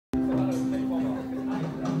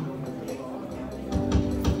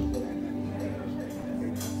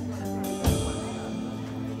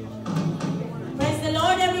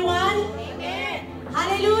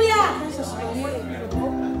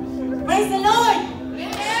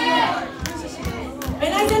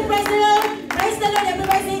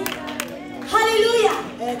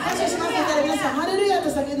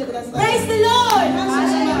Praise the Lord.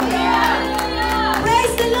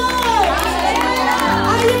 Praise the Lord.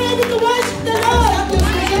 Are you ready to worship the Lord?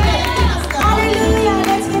 Hallelujah.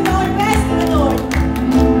 Let's give our best to the Lord.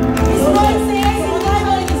 His word says in the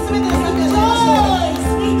Bible, rejoice,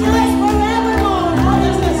 rejoice forevermore.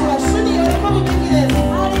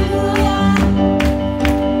 Hallelujah.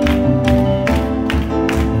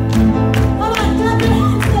 Come on, clap your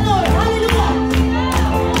hands to the Lord. Hallelujah.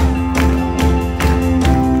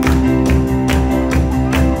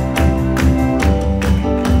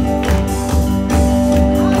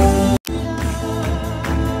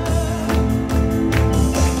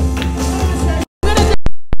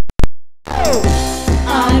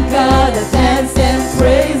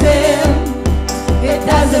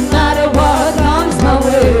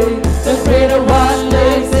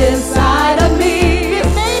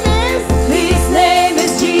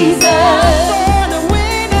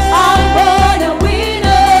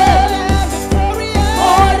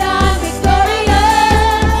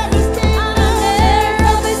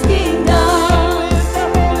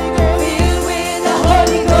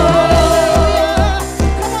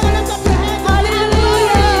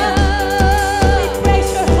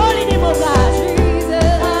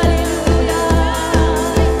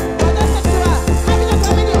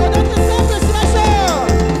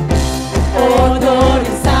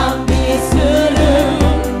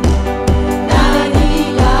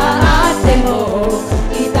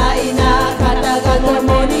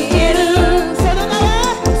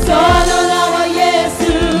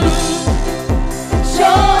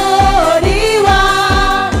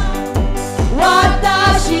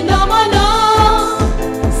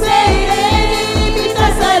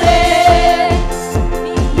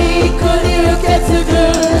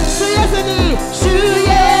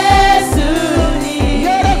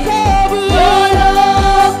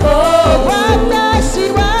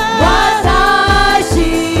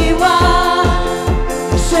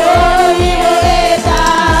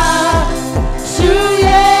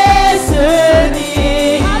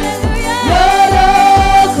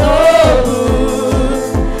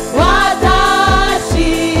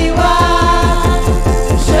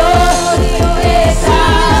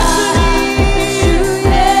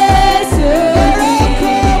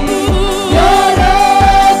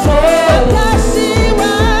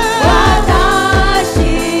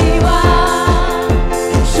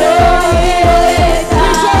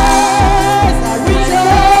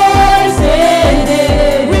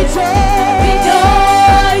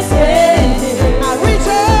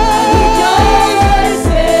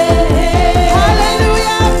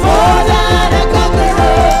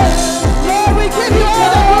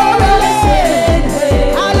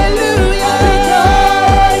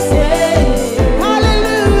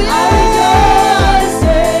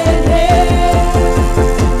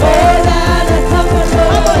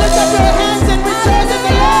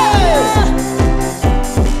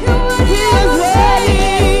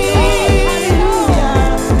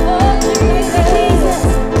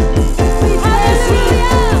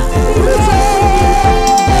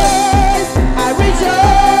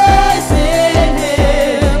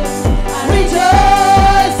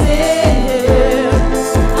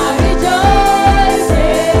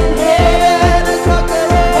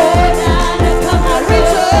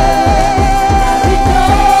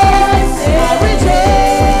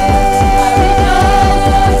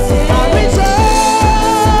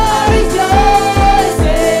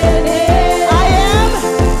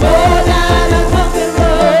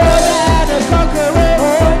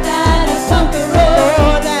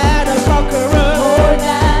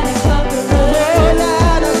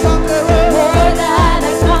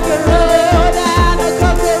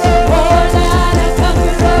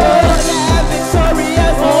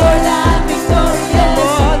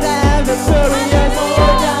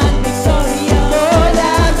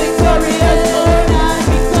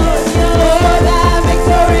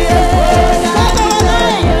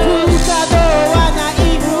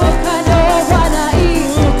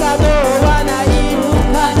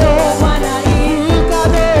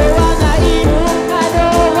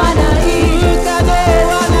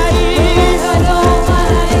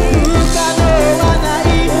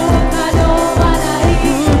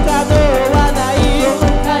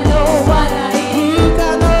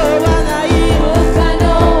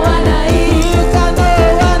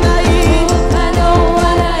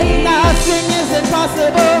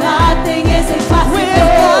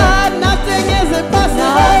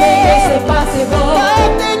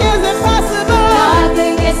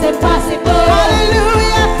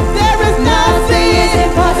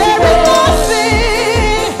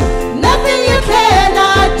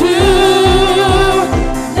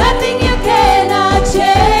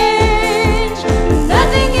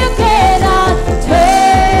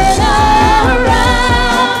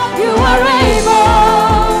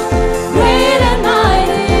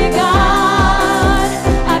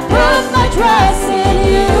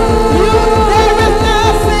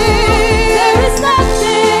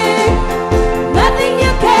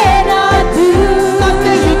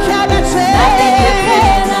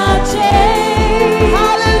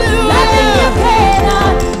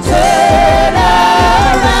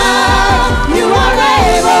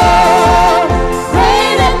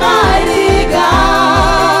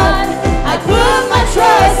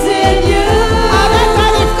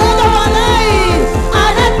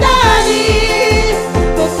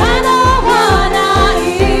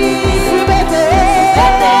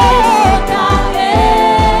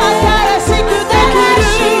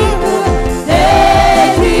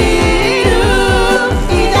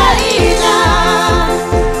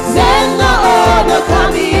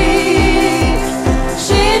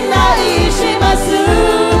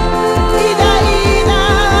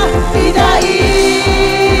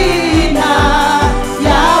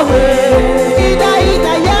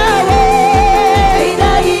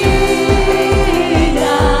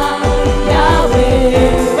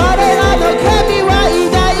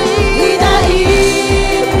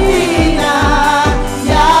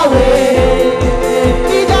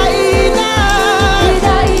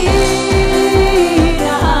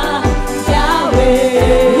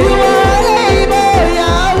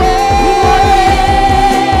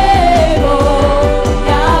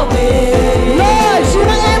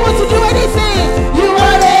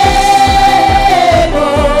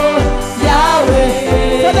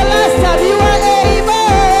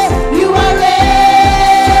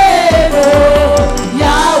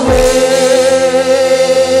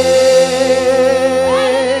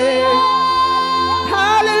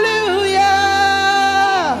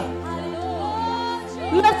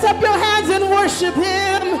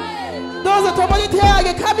 him. どうぞ共に手を挙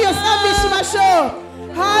げ神を賛美しましょう。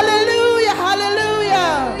ハレルヤハレル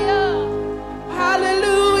ヤハレル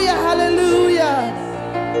ヤハレルヤ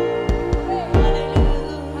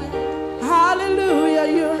ハレルヤ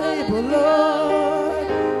You're able Lord.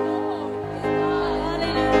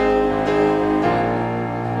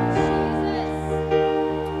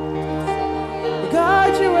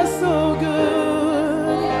 God, you are so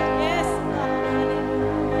good.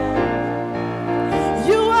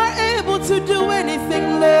 You are able to do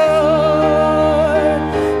anything, Lord.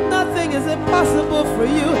 Nothing is impossible for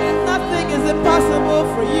you. Nothing is impossible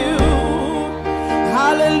for you.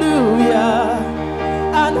 Hallelujah.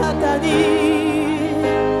 Anatani.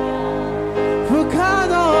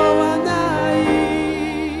 Fukano wa nai.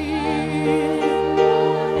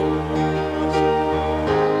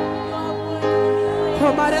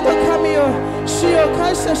 誉れの神を主を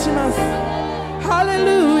感謝します。ハレ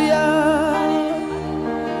ルヤ。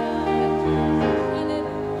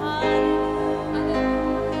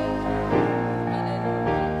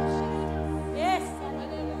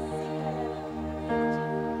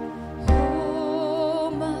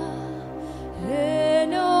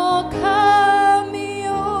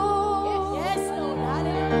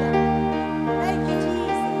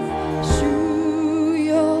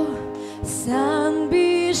賛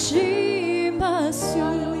美します。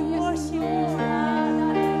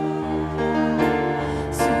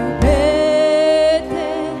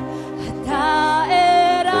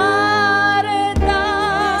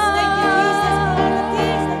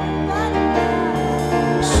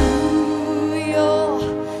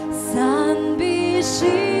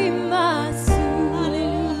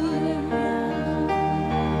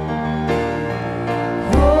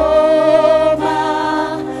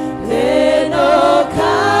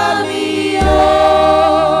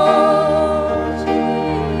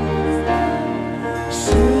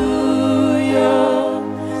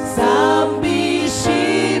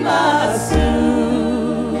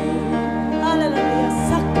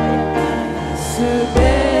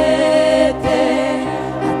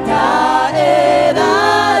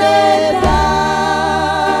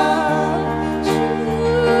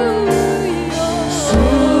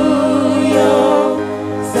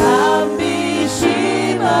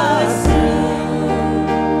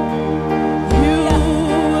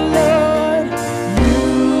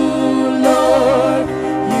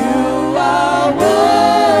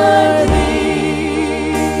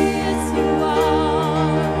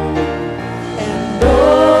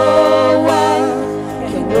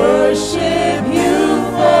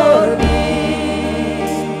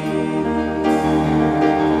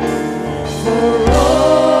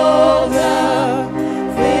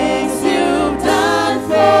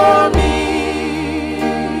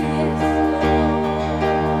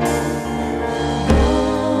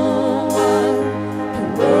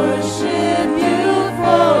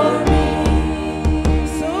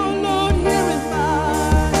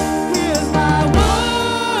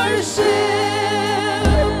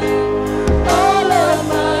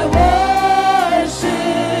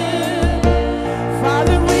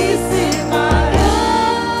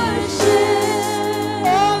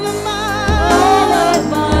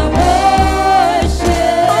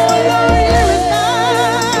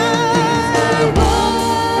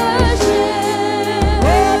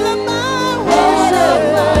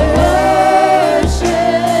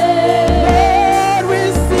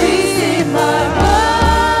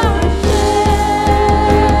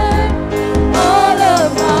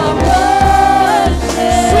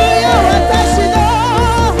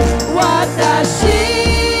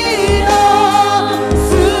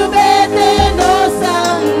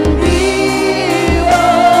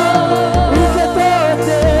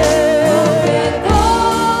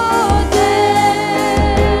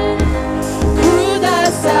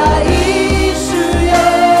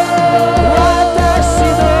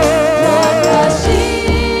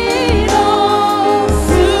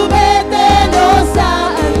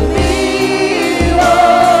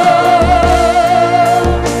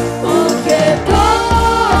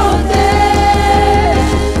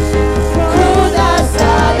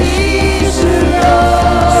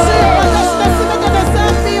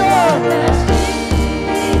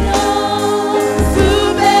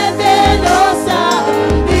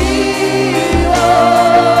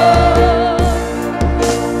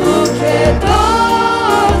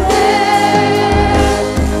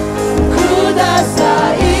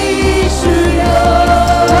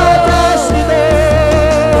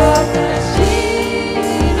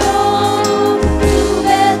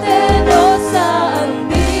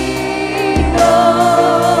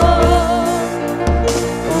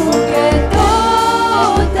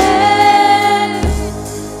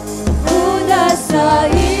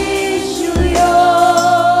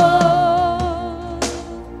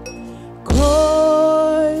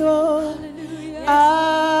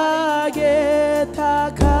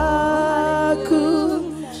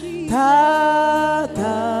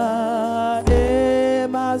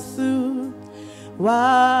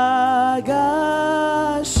我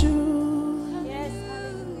が主 Yes,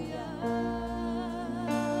 hallelujah.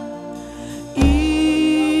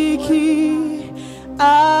 生き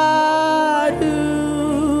あ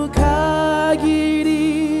る限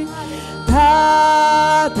り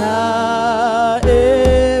たた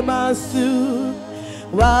えます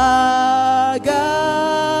我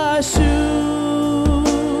が主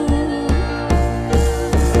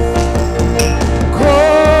声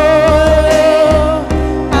を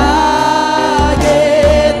上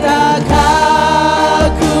げ高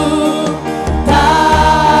くた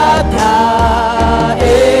たえ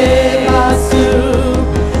ます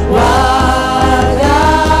我が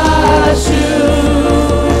主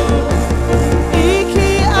生き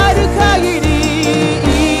ある限り生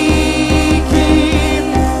き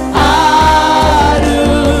ある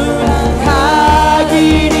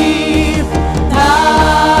限りた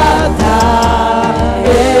たえ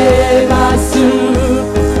ます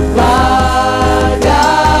我が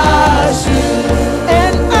主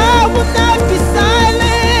And I will not be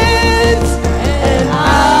silent And I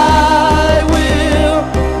will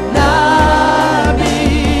not be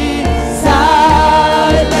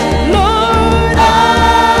silent Lord I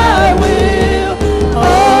will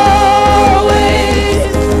always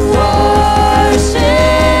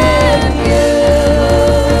worship you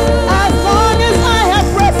As long as I have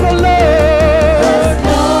breath for Lord As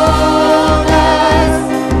long as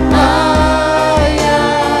I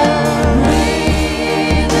am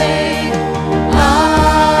breathing I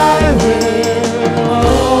will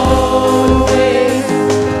always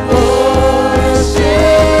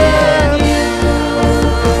worship you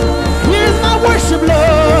Here's my worship,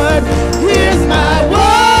 Lord. Here's my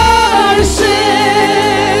worship.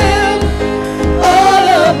 All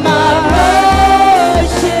of my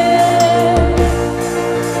worship.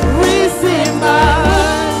 Receive my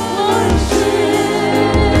worship.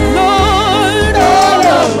 Lord, all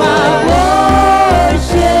of my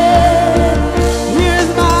worship. Here's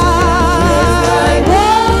my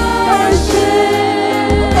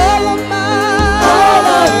worship. All of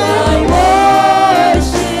my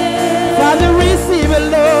worship. Father, receive it,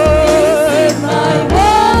 Lord. My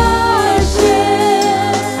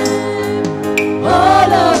worship,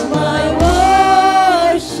 all of my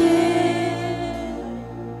worship.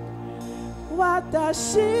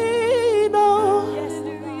 私の Yes,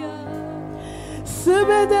 hallelujah. す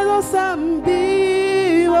べての賛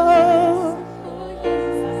美を Oh,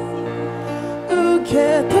 受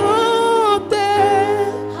け取って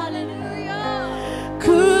hallelujah.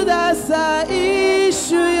 ください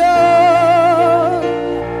主よ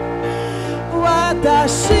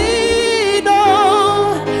私の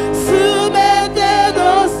すべて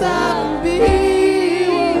の賛美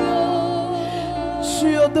を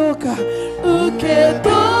主よどうか受け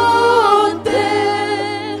取って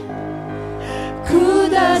く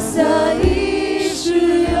ださい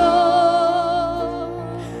主よ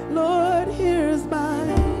Lord here's my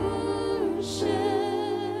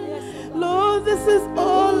Lord this is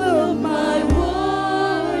all of my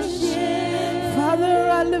worship Father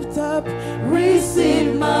I lift up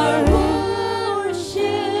receive my worship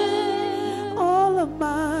all of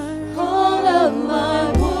my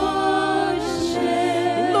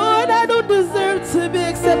worship Lord I don't deserve to be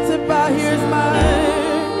accepted by here's my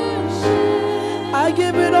I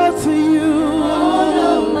give it all to you all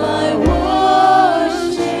of my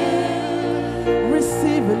worship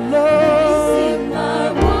receive it Lord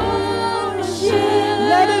My worship,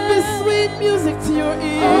 let it be sweet music to your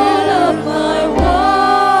ears all of my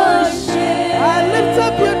worship. I lift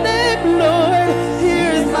up your name Lord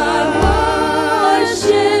here's my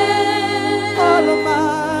worship, all of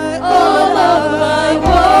my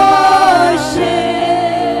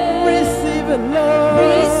worship. receive it Lord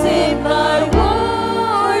Receive my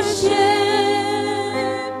worship,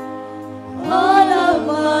 all of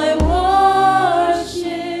my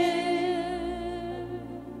worship.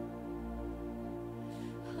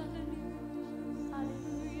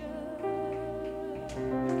 Hallelujah.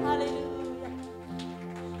 Hallelujah.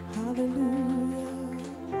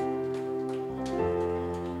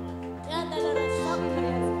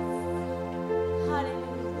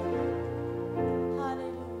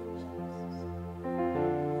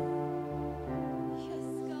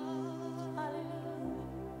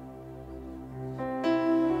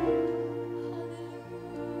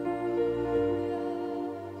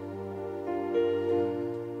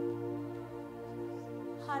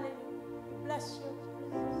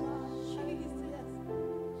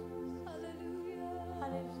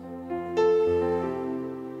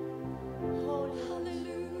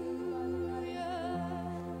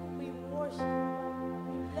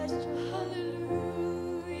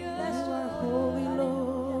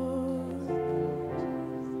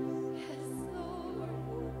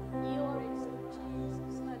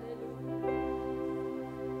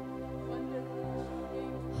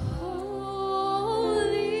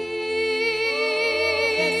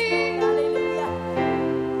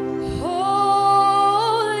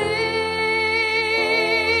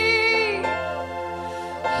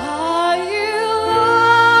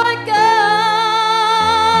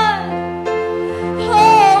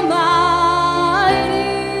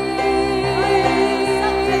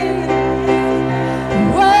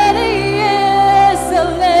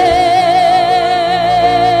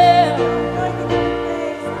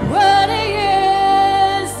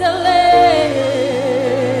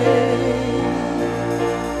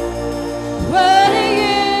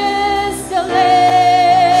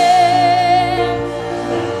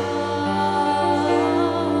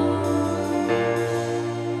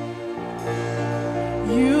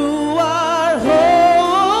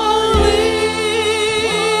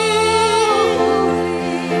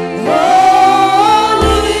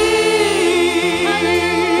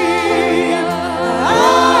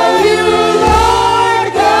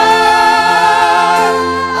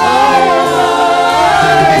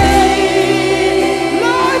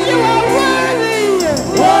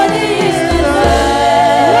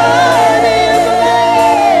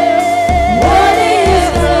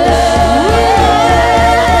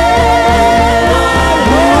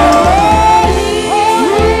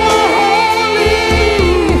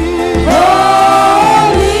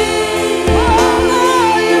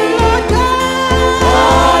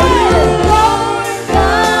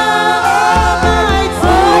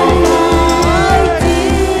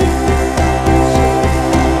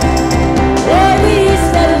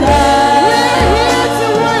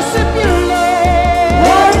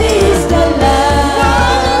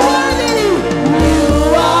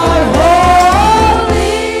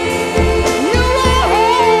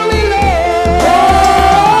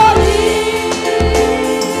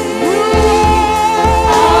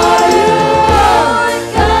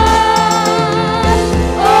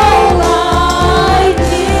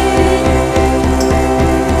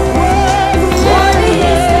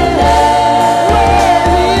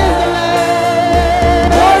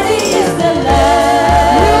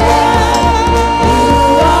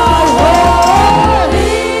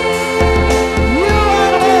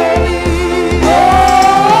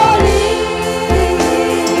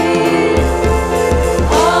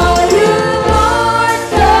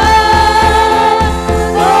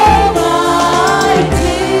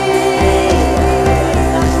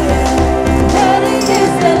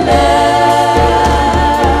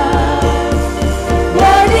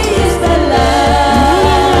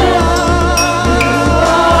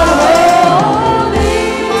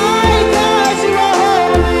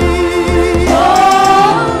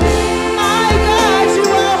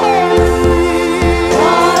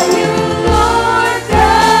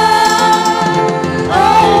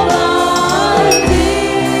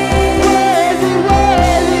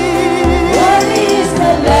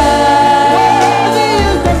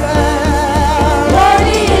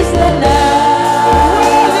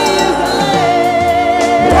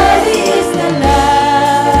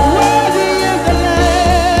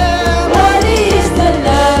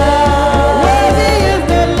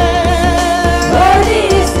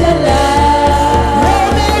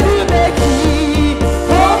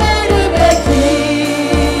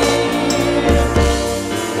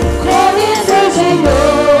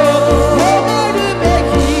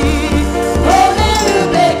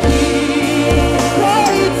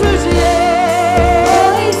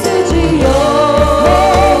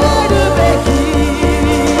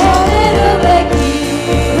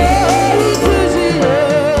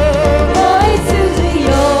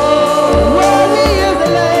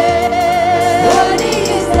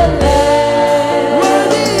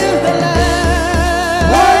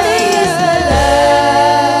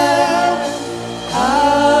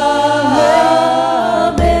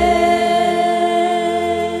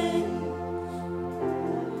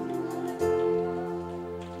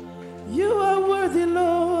 You are worthy,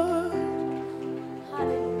 Lord.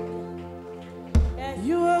 Hallelujah. Yes.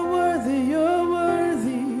 You are worthy, you're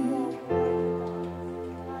worthy.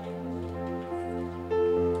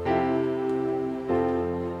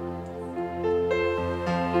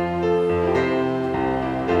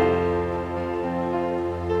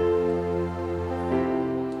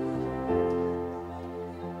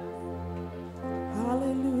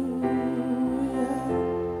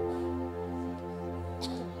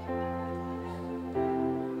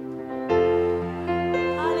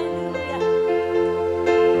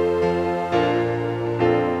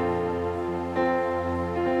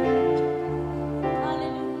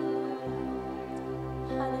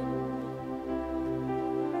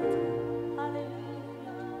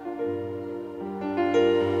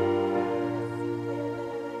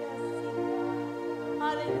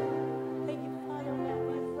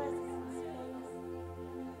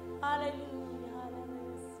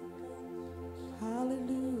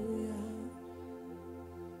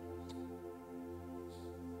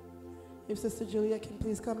 If Sister Julia can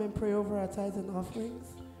please come and pray over our tithes and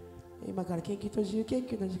offerings. 今から献金と自由献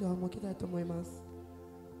金の時間を設けたいと思います。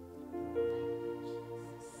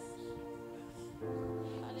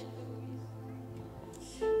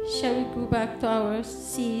Shall we go back to our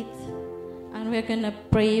seat and we're going to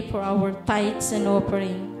pray for our tithes and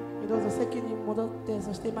offering. どうぞ席に戻って、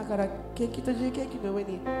そして今から献金と自由献金の上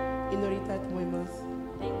に祈りたいと思います。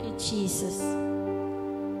Thank you, Jesus.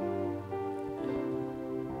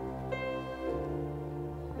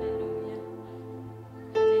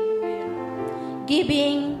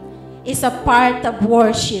 Giving is a part of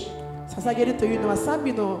worship. 捧げるというのは賛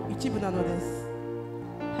美の一部なのです。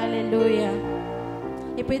 Hallelujah.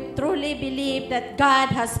 If we truly believe that God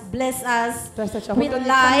has blessed us 私たちは本 with 当に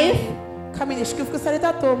life, 神に祝福され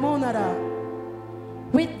たと思うなら、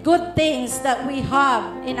 with good things that we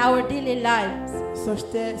have in our daily lives, そし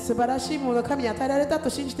て素晴らしいものを神に与えられたと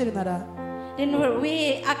信じているなら、 then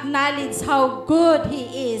we acknowledge how good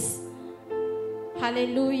He is.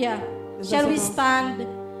 Hallelujah. Shall we stand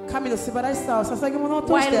神の素晴らしさを捧げ物を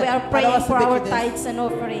通 while して we are 表 praying す for our べきです。 tithes and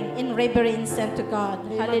offering in reverence unto God?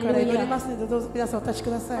 今から祈り Hallelujah. ますので、どうぞ皆さんお立ち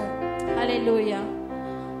ください。 Hallelujah.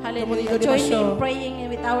 Hallelujah. Tomorrow, Join me Show. in praying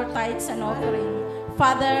with our tithes and offering.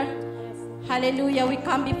 Father, hallelujah. We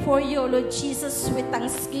come before you, Lord Jesus, with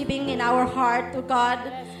thanksgiving in our heart, O God.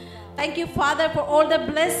 Thank you, Father, for all the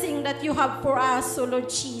blessing that you have for us, O Lord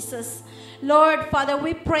Jesus. Lord, Father,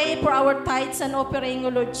 we pray for our tithes and offering, O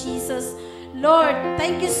Lord Jesus. Lord,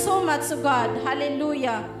 thank you so much, O God.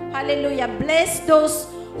 Hallelujah. Hallelujah. Bless those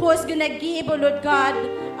who is going to give, O Lord God.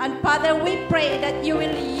 And Father, we pray that you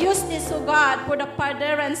will use this, O God, for the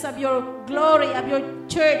furtherance of your glory, of your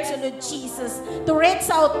church, O Lord Jesus, to reach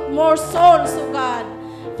out more souls, O God.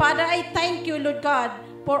 Father, I thank you, Lord God,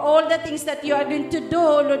 for all the things that you are going to do,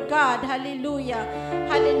 Lord God. Hallelujah.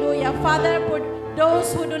 Hallelujah. Father, for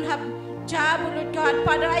those who don't have job, oh Lord God,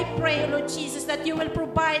 Father, I pray, Lord Jesus, that you will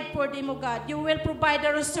provide for them, oh God. You will provide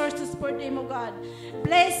the resources for them, oh God.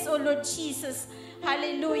 Bless, oh Lord Jesus,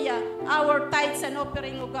 hallelujah, our tithes and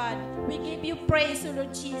offering, oh God. We give you praise, oh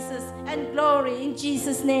Lord Jesus, and glory in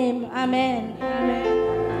Jesus' name. Amen.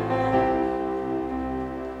 Amen.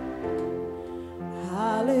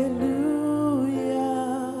 Hallelujah.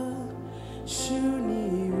 主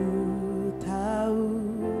に歌う。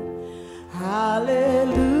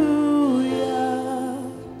Hallelujah.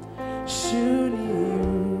 主に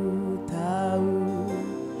歌う。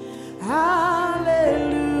ハレ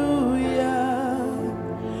ルヤ。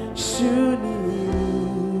主に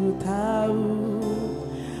歌う。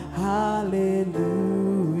ハレル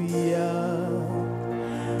ヤ。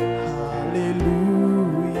ハレル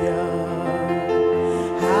ヤ。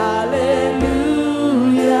ハレル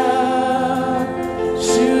ヤ。主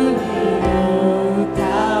に歌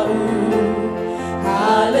う。ハ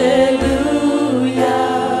レルヤ。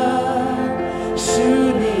主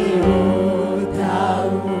に歌う。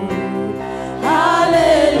ハレ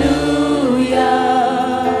ルヤ。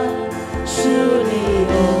主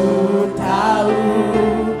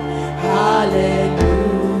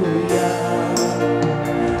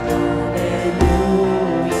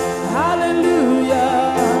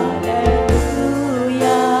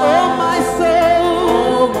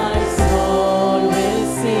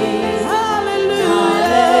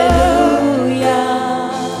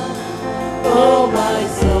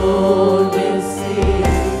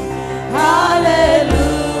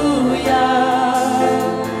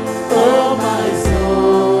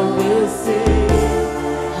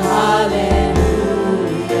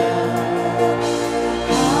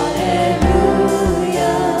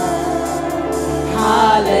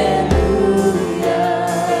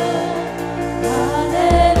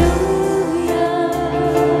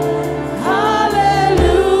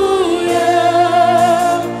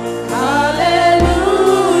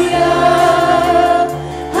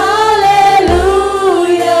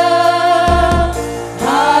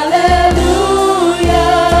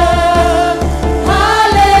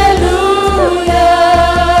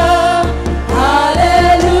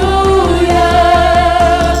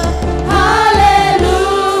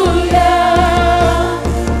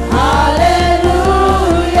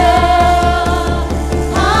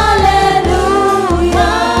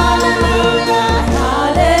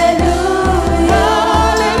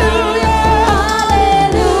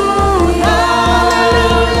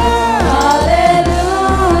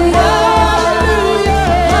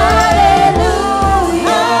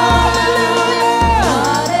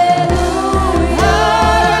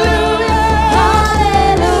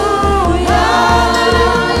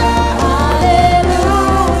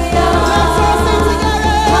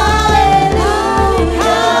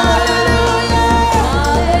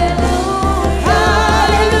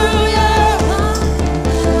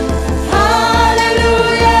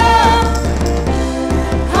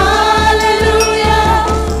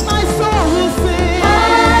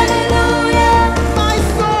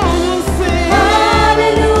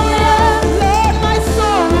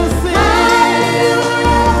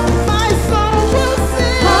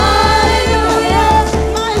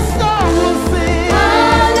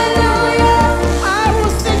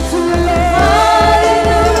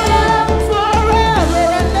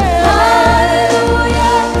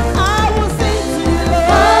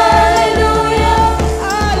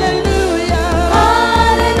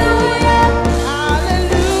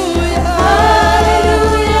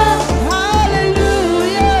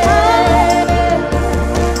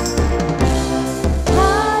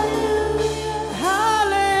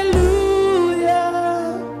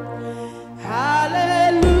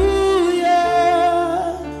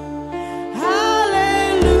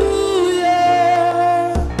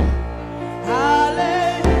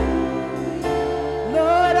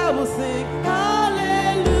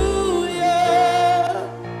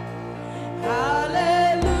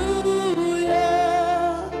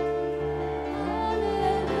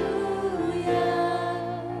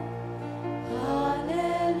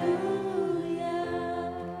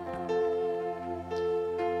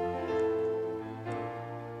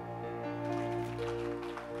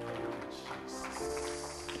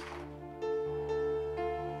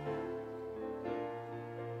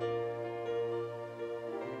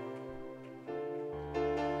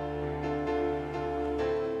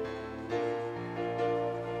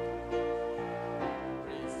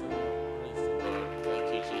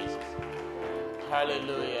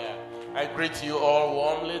Hallelujah. I greet you all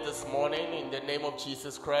warmly this morning in the name of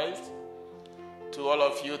Jesus Christ. To all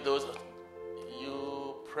of you, those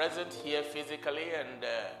you present here physically and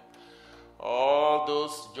all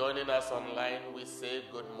those joining us online, we say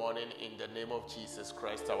good morning in the name of Jesus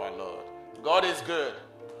Christ our Lord. God is good.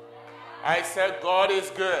 I said God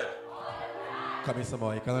is good. 神様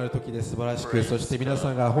はいかなる時で素晴らしく、そして皆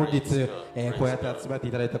さんが本日、こうやって集まって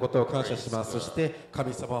いただいたことを感謝します。そして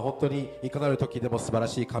神様は本当にいかなる時でも素晴ら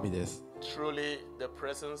しい神です。Truly, the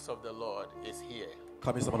presence of the Lord is here.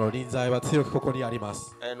 神様の臨在は強くここにありま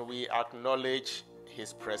す。And we acknowledge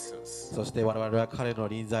His presence. そして我々は彼の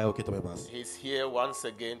臨在を受け止めます。He's here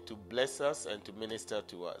once again to bless us and to minister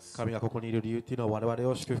to us. 神がここにいる理由というのは我々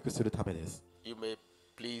を祝福するためです。You may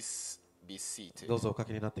please be seated. どうぞおか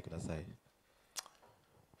けになってください。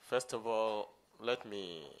First of all, let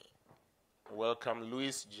me welcome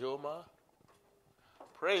Luis Joma.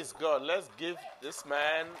 Praise God. Let's give this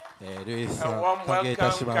man ルイス a さん warm 歓迎いた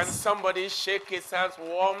welcome. しま Can す。 somebody shake his hands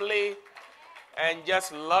warmly and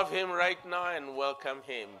just love him right now and welcome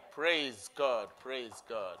him? Praise God. Praise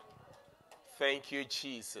God. Thank you,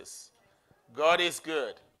 Jesus. God is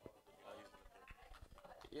good.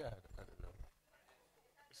 Yeah, I don't know.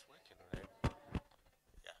 It's working, right?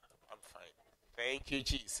 Yeah, I'm fine. Thank you,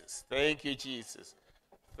 Jesus. Thank you, Jesus.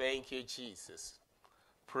 Thank you, Jesus.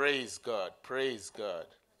 Praise God. Praise God.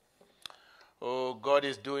 Oh, God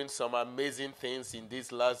is doing some amazing things in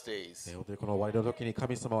these last days. 本当にこの終わりの時に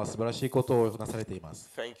神様は素晴らしいことをなされています。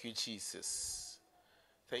Thank you, Jesus.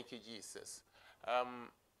 Thank you, Jesus.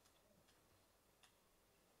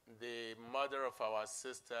 The mother of our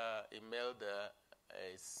sister Imelda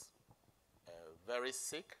is very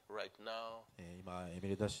sick right now 今、エメ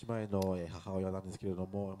リダ姉妹の母親なんですけれど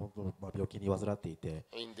も、本当に病気に患っていて、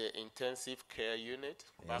in the intensive care unit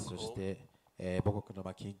back そし home. て母国の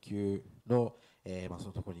緊急のそ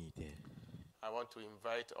のところにいて、I want to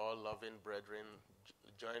invite all loving brethren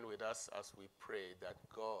join with us as we pray that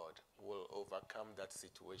God will overcome that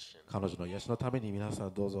situation. 彼女の癒しのために皆さ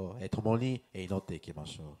んどうぞ共に祈っていきま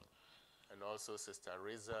しょう。 And also Sister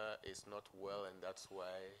Riza is not well and that's why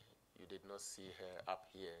you did not see her up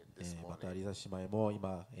here this また morning. リザ姉妹も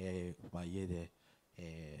今、家で、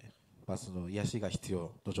その癒しが必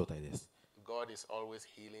要の状態です。 God is always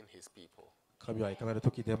healing his people. 神はいかなる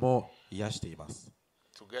時でも癒しています。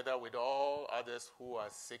 Together with all others who are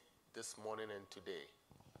sick this morning and today,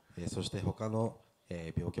 そして他の、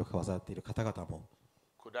病気を患っている方々も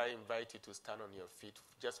could I invite you to stand on your feet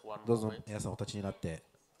just one どうぞ moment? 皆さんお立ちになって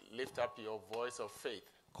Lift up your voice of faith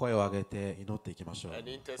声を上げて祈っていきましょう。 and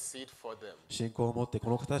intercede for them. 信仰を持って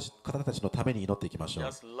この方たちのために祈っていきましょう。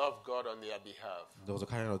 Just love God on their behalf. どうぞ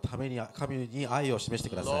彼らのために神に愛を示して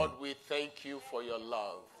ください。 Lord, we thank you for your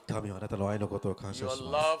love. 神はあなたの愛のことを感謝 Your し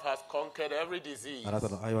ます。 love has conquered every disease. あなた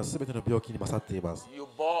の愛はすべての病気に勝っています。 You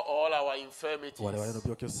bore all our infirmities. 我々の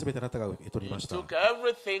病気をすべてあなたが受け取り You ました。 took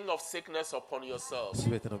everything of sickness upon yourself す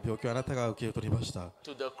べての病気をあなたが受け取りました。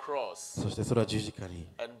 to the cross. そしてそれは十字架に、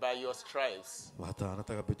 And by your stripes, またあな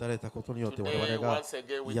たがぶたれたことによって我 today 々が once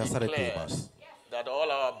again we 癒されてい declare ます。 that all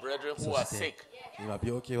our brethren who そ are して sick, 今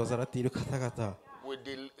病気を患っている方々、 we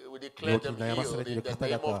declare 病気 them に悩まされ healed てい in る the 方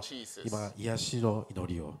name 々 of、Jesus. 今癒しの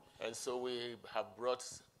祈りを、 And so we have brought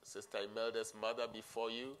Sister Imelda's mother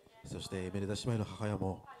before you. そしてエメリダ姉妹の母親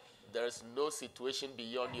も、 There is no situation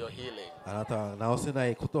beyond your healing. あなたは治せな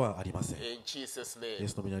いことはありません。イ In Jesus' エ name.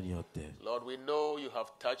 スの皆によって、 Lord, we know you have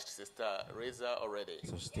touched Sister Reza already.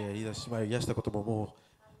 そしてリーダー姉妹を癒したことももう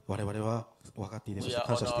我々は分かっていて、そ We して are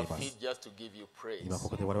感 on 謝して our います。 feet just to give you 今 praise. こ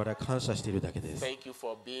こで我々は感謝しているだけです。 Thank you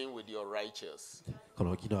for being with your righteous. こ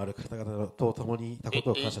の義のある方々と共にいたこ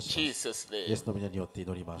とを In 感謝します。 Jesus' イエ name. スの皆によって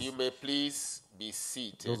祈ります。 You may please be どう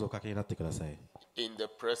seated ぞおかけになってください。 in the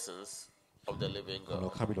presence of the living この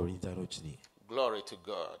God. 神の臨在のうちに。 Glory to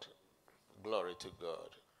God. Glory to God.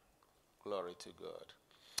 Glory to God.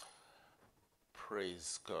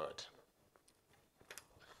 Praise God.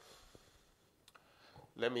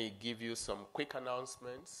 Let me give you some quick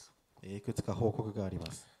announcements. いくつか報告があり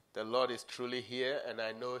ます。 The Lord is truly here, and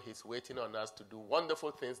I know He's waiting on us to do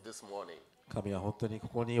wonderful things this morning. 神は本当にこ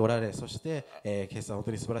こにおられ、そして、今朝本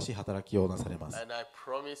当に素晴らしい働きをなされます。 And I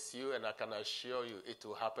promise you, and I can assure you, it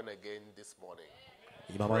will happen again this morning.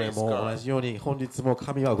 今までも同じように本日も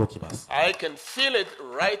神は動きます。 I can feel it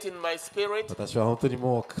right in my spirit, 私は本当に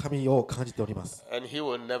もう神を感じております。 and He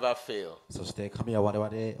will never fail. そして神は我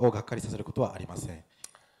々をがっかりさせることはありません。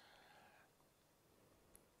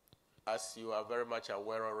 As you are very much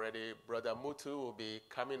aware already, Brother Mutu will be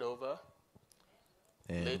coming over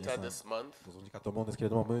皆 later さん this month. ご存知かと思うんですけれ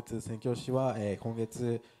ども、ムーツ宣教師は、今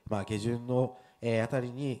月、下旬の、あたり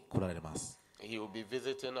に来られます。he will be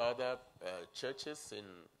visiting other churches in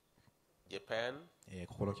Japan.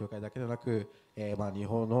 ここの教会だけでなく、日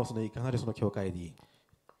本のそのいかなるその教会に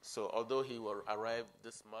So although he will arrive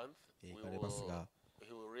this month, 行かれますが、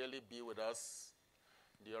 he will really be with us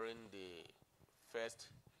during the first,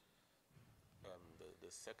 the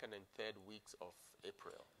second and third weeks of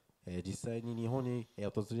April. 実際に日本に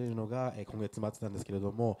訪れるのが今月末なんですけれ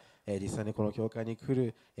ども、実際にこの教会に来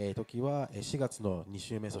る時は4月の2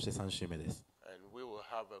週目そして3週目です。And we will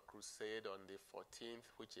have a crusade on the 14th,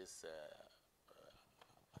 which is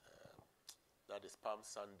that is Palm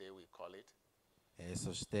Sunday, we call it.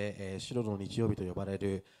 そして、白の日曜日と呼ばれ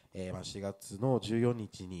る、4月の14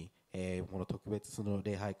日に、この特別の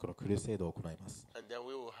礼拝、このクルセードを行います。And then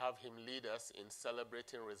we will have him lead us in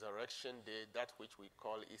celebrating Resurrection Day, that which we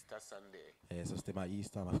call Easter Sunday. そして、イー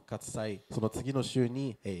スターの復活祭、その次の週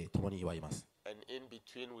に、共に祝います。And in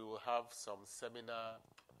between, we will have some seminar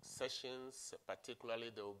sessions.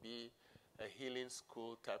 Particularly, there will be a healing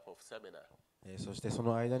school type of seminar. そしてそ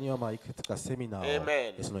の間にはいくつかセミナ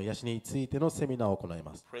ーを、その癒しについてのセミナーを行い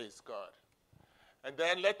ます。Praise God. And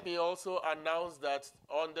then let me also announce that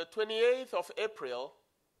on the 28th of April,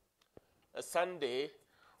 a Sunday,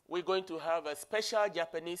 we're going to have a special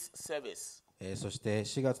Japanese service. そして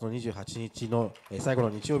4月の28日の最後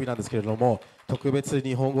の日曜日なんですけれども、特別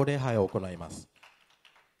日本語礼拝を行います。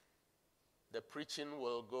The preaching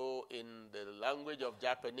will go in the language of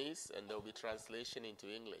Japanese and there will be translation into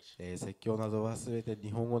English. 説教などはすべて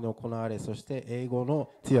日本語で行われ、そして英語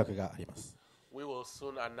の通訳があります。We will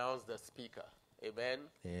soon announce the speaker.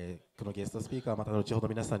 Amen. このゲストスピーカーはまた後ほど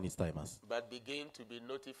皆さんに伝えます。But begin to be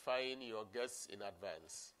notifying your guests in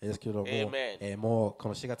advance. ですけれども、 Amen. もうこ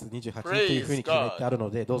の4月28日というふうに決めてあるの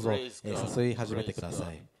で、どうぞ Praise God. 誘い始めてくだ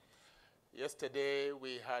さい。Yesterday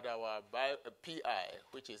we had our PI,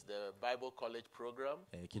 which is the Bible College program.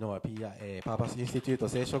 昨日はパーパスインスティテュート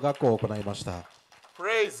聖書学校を行いました。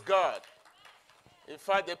Praise God. In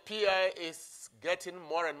fact, the PI is getting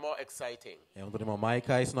more and more exciting. 本当にもう毎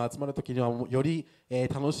回その集まるときにはより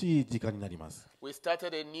楽しい時間になります。We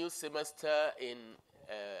started a new semester in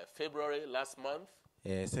February last month.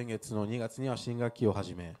 先月の2月には新学期を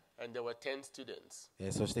始め、And there were 10 students.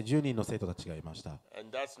 そして10人の生徒たちがいました。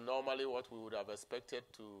And that's normally what we would have expected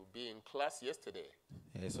to be in class yesterday.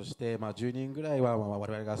 そして10人ぐらいは我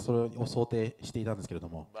々がそれを想定していたんですけれど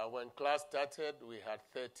も、 But when class started, we had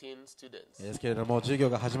 13 students. ですけれども授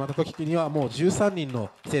業が始まった時にはもう13人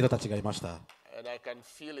の生徒たちがいました。 And I can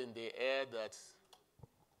feel in the air that,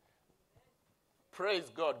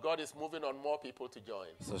 praise God, God is moving on more people to join.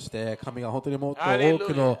 そして神が本当にもっと多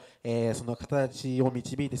くの、その方たちを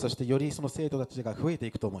導いて、そしてよりその生徒たちが増えて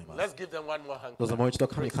いくと思います。 Let's give them one more hand どうぞもう一度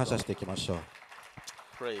神 clap. に感謝していきましょう。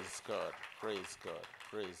 Praise God, praise God,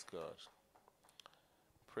 praise God,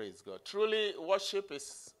 praise God. Truly, worship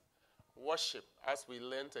is worship, as we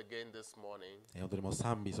learned again this morning. 本当にもう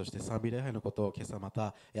賛美、そして賛美礼拝のことを今朝ま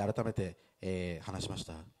た改めて話しまし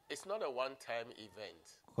た。 It's not a one-time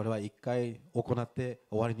event. これは一回行って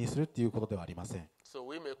終わりにするっていうことではありません。 So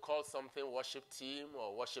we may call something worship team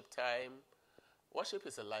or worship time. Worship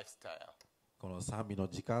is a lifestyle. この賛美の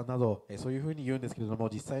時間など、そういうふうに言うんですけれども、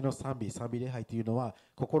実際の賛美礼拝というのは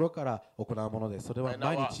心から行うもので、それは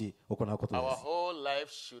毎日行うことで Our す。 whole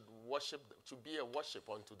life should be a worship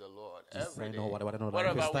unto the Lord. 実 Every 際 day. の我々の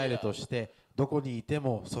ライフスタイルとしてどこにいて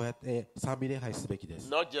もそうやって賛美礼拝すべきです。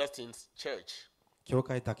 Not just in church. 教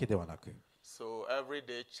会だけではなく、 So every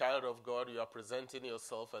day, child of God, you are presenting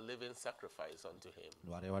yourself a living sacrifice unto Him.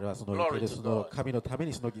 我々はその生けるその神のため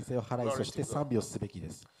にその犠牲を払い、そして賛美をすべきで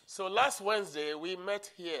す。 So last Wednesday, we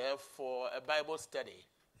met here for a Bible study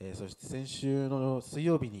そして先週の水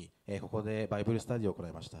曜日にここでバイブルスタディを行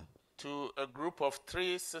いました。 to a group of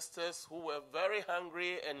 3 sisters who were very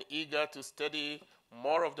hungry and eager to study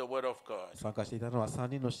more of the Word of God. 参加していたのは3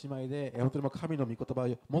人の姉妹で、本当にもう神の御言葉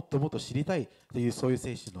をもっともっと知りたいというそういう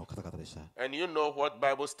精神の方々でした。 And you know what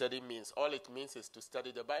Bible study means. All it means is to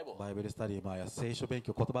study the Bible. バイブルスタディ、聖書勉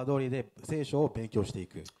強、言葉通りで聖書を勉強してい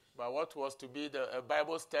く。 But what was to be a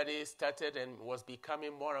Bible study started and was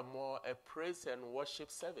becoming more and more a praise and worship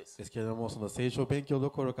service. ですけれども、その聖書勉強ど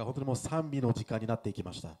ころか本当にもう賛美の時間になっていき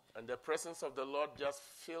ました。 And the presence of the Lord just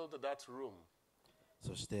filled that room.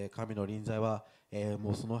 そして神の臨在は、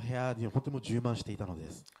もうその部屋に本当にもう充満していたの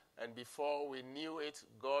です。 And before we knew it,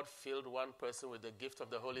 God filled one person with the gift of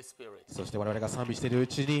the Holy Spirit. そして我々が賛美しているう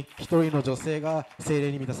ちに一人の女性が聖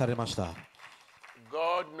霊に満たされました。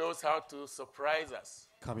 God knows how to surprise us.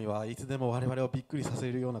 神はいつでも我々をびっくりさ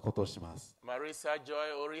せるようなことをします。 Marisa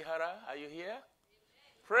Joy Orihara, are you here?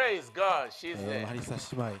 Praise God, she's マ there. リサ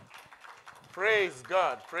姉妹、 Praise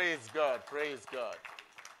God, praise God, praise God.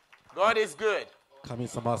 God is good. 神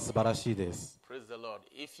様は素晴らしいです。 Praise the Lord.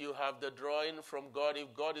 If you have the drawing from God, if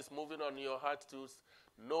God is moving on your heart to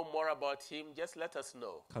know more about Him, just let us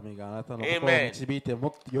know. 神があなたの心を導いても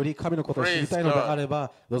っとより神のことを知りたいのであれ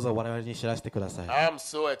ば、どうぞ我々に知らせてください。 I'm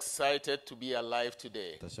so excited to be alive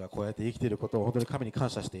today. 私はこうやって生きていることを本当に神に感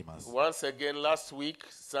謝しています。 Once again, last week,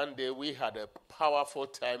 Sunday, we had a powerful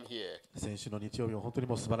time here. 先週の日曜日も本当に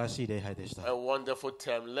もう素晴らしい礼拝でした。 A wonderful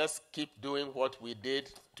time. Let's keep doing what we did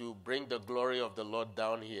to bring the glory of the Lord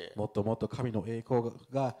down here. もっともっと神の栄光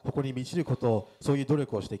がここに満ちることを、そういう努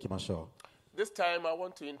力をしていきましょう。 This time, I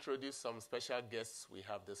want to introduce some special guests we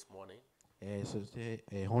have this morning. そし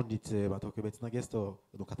て、本日は特別なゲスト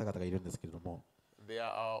の方々がいるんですけれども、 They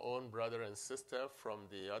are our own brother and sister from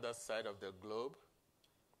the other side of the globe.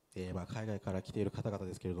 海外から来ている方々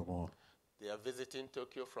ですけれども、 They are visiting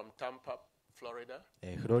Tokyo from Tampa, Florida.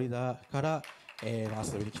 フロリダから、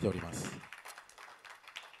遊びに来ております。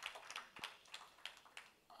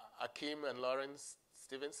 Akim and Lawrence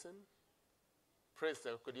Stevenson. Praise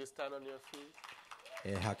them. Could you stand on your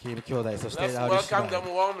feet? ハキーム兄弟、そして Let's ラウリ welcome 姉 them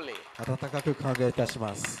妹、 warmly. 温かく歓迎いたし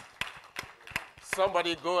ます。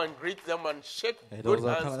 Somebody go and greet them and shake どう good ぞ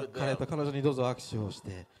hands with 彼 them. と彼女にどうぞ握手をし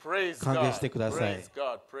て Praise 歓迎 God. してください。 Praise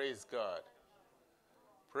God. Praise God.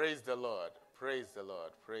 Praise the Lord. Praise the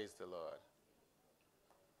Lord. Praise the Lord.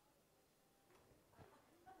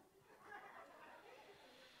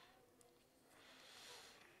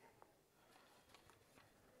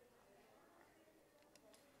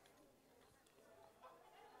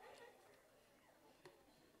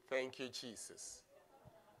 Thank you, Jesus.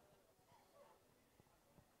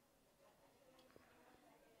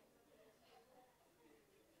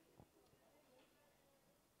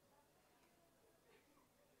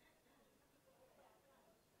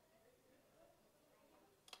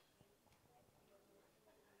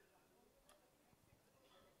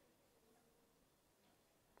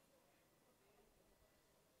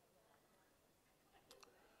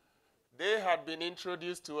 They had been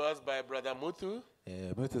introduced to us by Brother Muthu,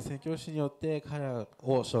 ムーツ宣教師によって彼ら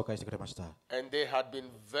を紹介してくれました。 and they had been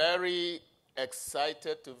very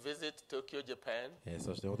excited to visit Tokyo, Japan,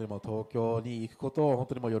 そして本当にもう東京に行くことを本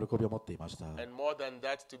当にもう喜びを持っていました。 and more than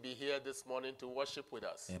that, to be here this morning to worship with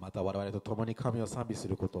us. また我々と共に神を賛美す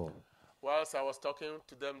ることを、 Whilst I was talking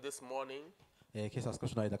to them this morning, 今朝少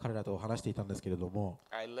しの間彼らと話していたんですけれども、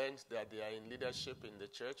 I learned that they are in leadership in the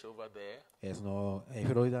church over there. その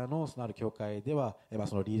フロリダのそのある教会では、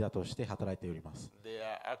そのリーダーとして働いております。 They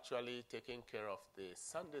are actually taking care of the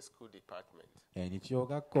Sunday school department. 日曜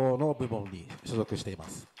学校の部門に所属していま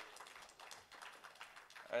す。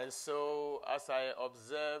 And so, as I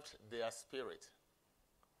observed their spirit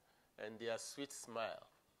and their sweet smile,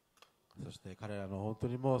 そして彼らの本当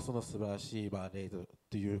にもうその素晴らしい例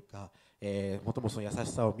というか、もともその優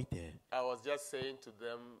しさを見て、 I was just saying to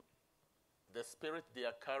them, the spirit they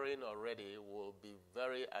are carrying already will be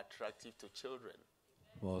very attractive to children.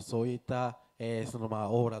 もうそういった、その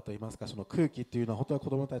オーラといいますか、その空気というのは本当は子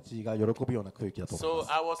どもたちが喜ぶような空気だと思い So ま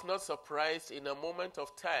す。 I was not surprised in a moment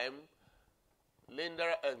of time,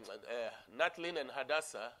 Natlin and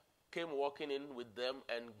Hadassah came walking in with them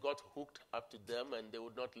and got hooked up to them, and they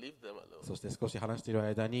would not leave them alone. そして少し話している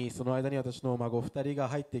間に、その間に私の孫2人が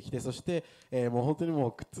入ってきて、そして、もう本当にも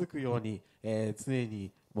うくっつくように、常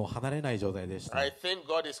にもう離れない状態でした。 I think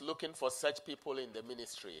God is looking for such people in the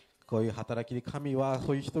ministry. こういう働きに神は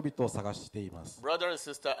そういう人々を探しています。 Brother and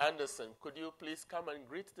Sister Anderson, could you please come and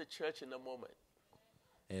greet the church in a moment?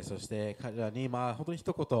 そして彼らに本当に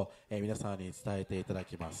一言、皆さんに伝えていただ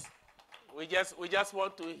きます。 We just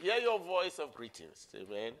want to hear your voice of greetings.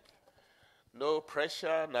 Amen. No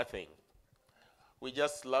pressure, nothing. We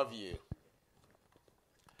just love you.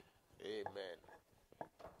 Amen.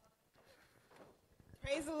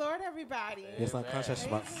 Praise the Lord, everybody. 皆さん感謝し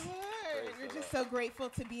Praise ま the す。 Lord. We're just so grateful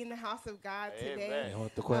to be in the house of God today. 本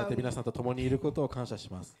当こうやって皆さんと共にいることを感謝し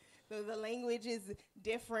ます。 So the language is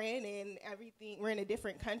different and everything. We're in a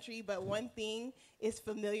different country, but one thing is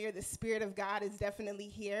familiar. The Spirit of God is definitely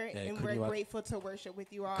here, and we're grateful to worship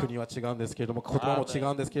with you all. 国は違うんですけれども、言葉も違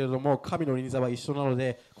うんですけれども、神の臨座は一緒なの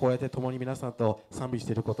で、こうやって共に皆さんと賛美し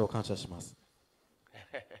ていることを感謝します。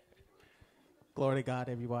 Glory to God,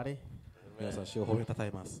 everybody. 皆さん、主を褒めたたえ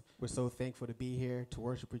ます。 We're so thankful to be here to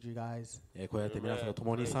worship with you guys. こうやって皆さんと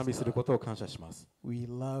共に賛美することを感謝します。 We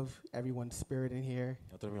love everyone's spirit in here.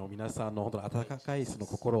 本当に皆さんの本当に温かいその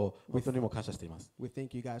心を本当にも感謝しています。 We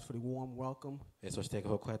thank you guys for the warm welcome. そして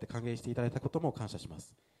こうやって歓迎していただいたことも感謝しま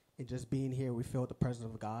す。 And just being here, we feel the presence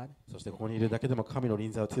of God. そしてここにいるだけでも神の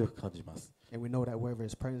臨在を強く感じます。 And we know that wherever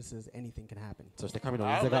His presence is, anything can happen. そして神の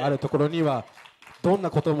臨在があるところにはどんな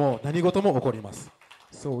ことも何事も起こります。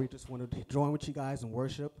So we just wanted to join with you guys in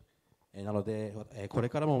worship, なので、これ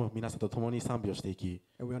からも皆さんと共に賛美をしていき、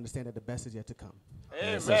 and we understand that the best is yet to come.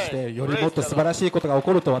 そして Amen. よりもっと素晴らしいことが起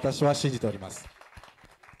こると私は信じております。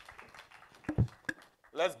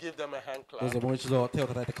 Let's give them a hand どうぞ clap. もう一度手を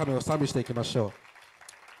叩いて神を賛美していきましょう。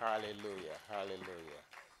 Hallelujah. Hallelujah.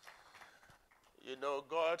 You know,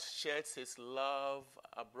 God sheds His love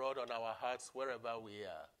abroad on our hearts wherever we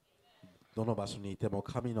are. どの場所にいても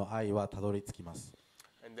神の愛はたどり着きます。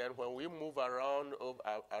 And then when we move around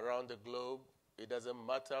the globe, it doesn't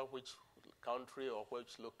matter which country or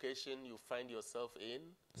which location you find yourself in.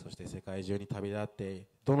 そして世界中に旅立って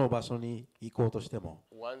どの場所に行こうとしても、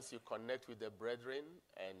 Once you connect with the brethren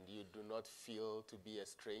and you do not feel to be a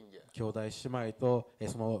stranger. 兄弟姉妹と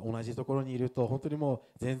その同じところにいると本当にも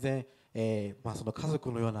う全然、その家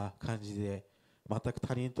族のような感じで全く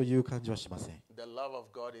他人という感じはしません。 The love of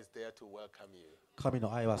God is there to welcome you. 神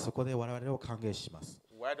の愛はそこで我々を歓迎します。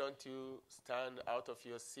 Why don't you stand out of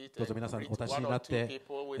your seat どうぞ and 皆さん greet お立ち one に or なっ two て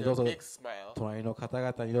people with どう a ぞ big smile? 隣の方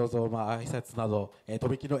々にどうぞ挨拶など、と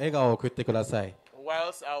びきの笑顔を送ってください。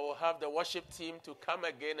 Whilst I will have the worship team to come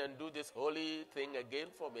again and do this holy thing again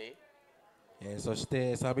for me. そし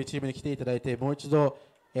て賛美チームに来ていただいてもう一度、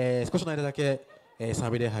少しの間だけ、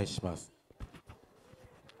賛美礼拝します。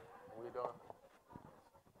 We don't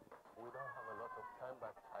have a lot of time,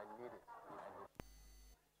 but I need it.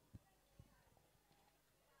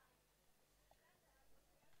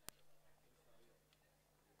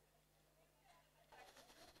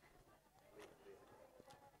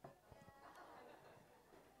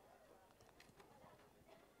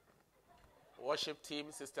 Worship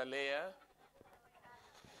team, Sister Leah.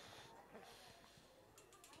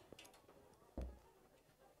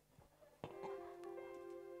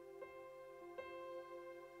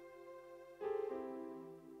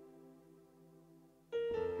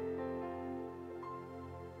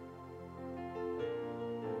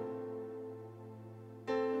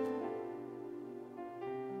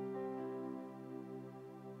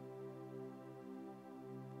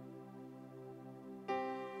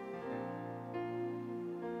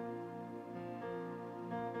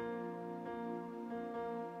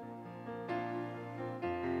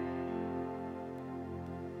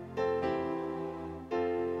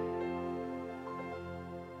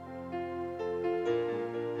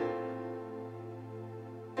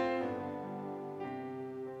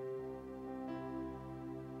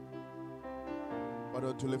 Why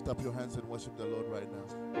don't you lift up your hands and worship the Lord right now?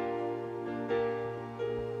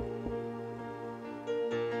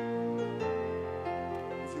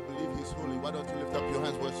 If you believe He's holy, why don't you lift up your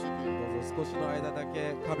hands, worship Him? どうぞ少しの間だ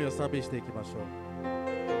け神を賛美していきましょう。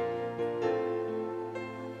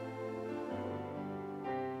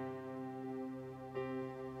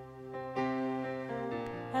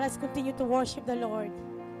 Let us continue to worship the Lord,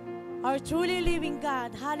 our truly living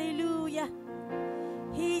God. Hallelujah.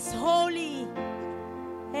 He is holy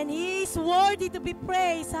and He is worthy to be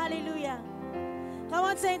praised. Hallelujah. Come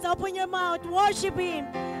on, saints, open your mouth, worship Him,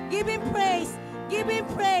 give Him praise, give Him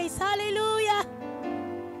praise. Hallelujah.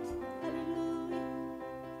 Hallelujah.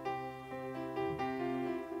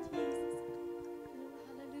 Jesus.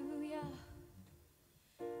 Hallelujah.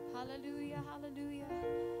 Hallelujah. Hallelujah.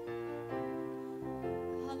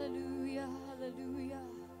 Hallelujah, hallelujah.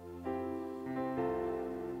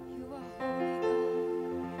 You are holy, God.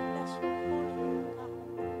 Bless your holy name, God.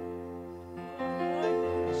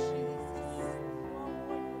 Lord, Jesus.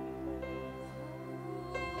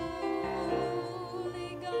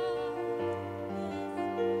 Holy God.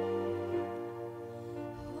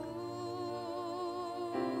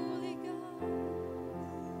 Holy God.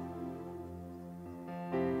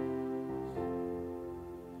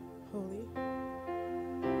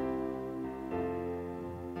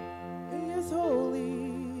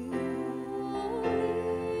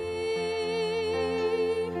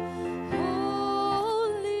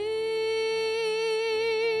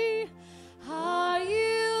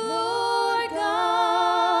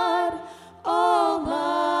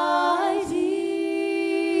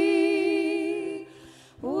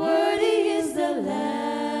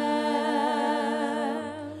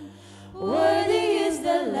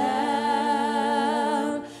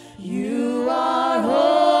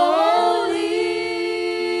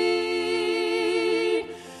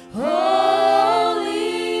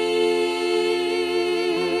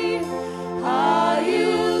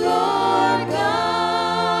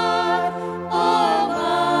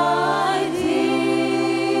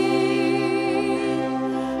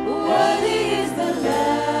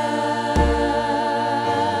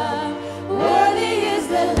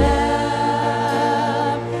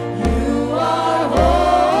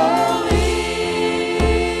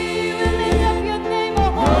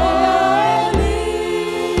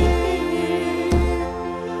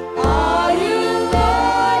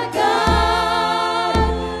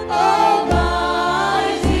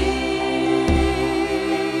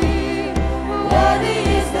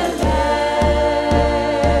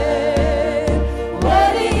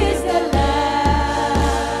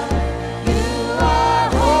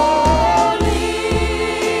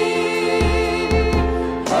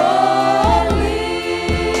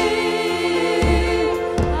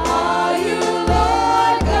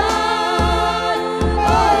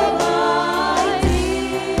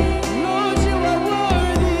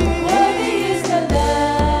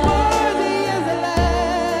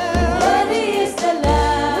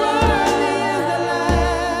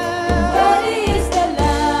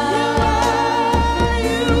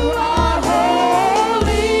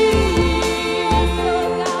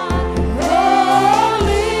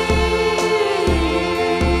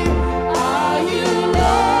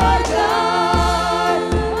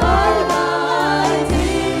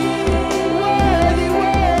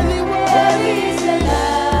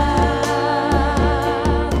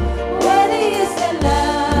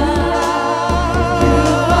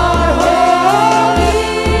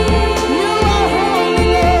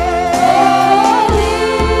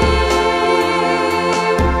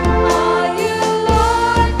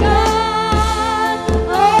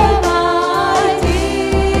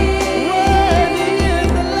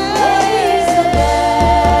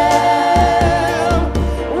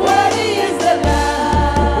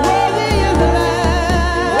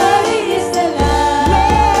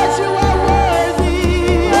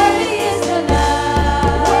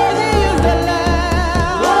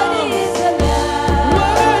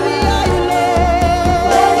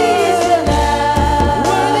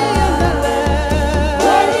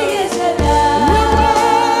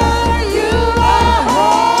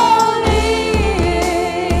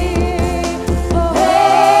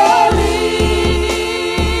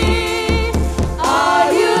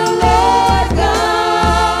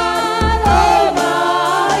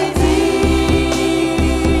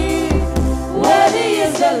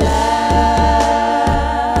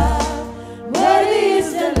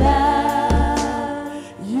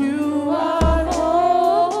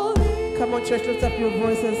 on, church, lift up your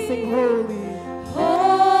voice and sing holy.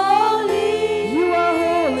 Holy, You are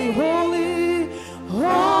holy, holy,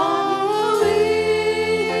 holy.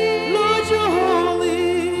 Lord, you're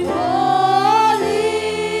holy. holy,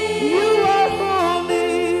 You are holy.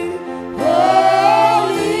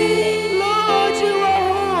 holy, Lord, you are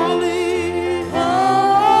holy.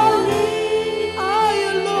 holy. Are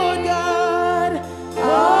you Lord God?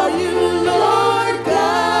 Are you Lord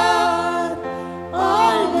God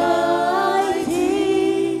Almighty?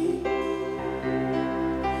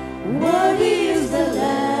 Worthy is the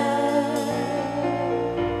Lamb.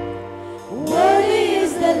 Worthy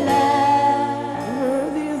is the Lamb.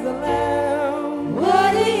 Worthy is the Lamb.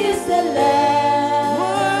 Worthy is the Lamb.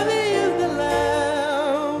 Worthy is the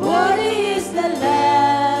Lamb. Worthy is the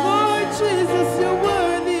Lamb. Lord Jesus, you're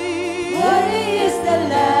worthy. Worthy is the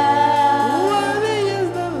Lamb. Worthy is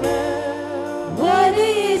the Lamb.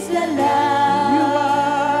 Worthy is the Lamb.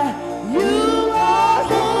 You are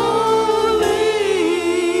holy.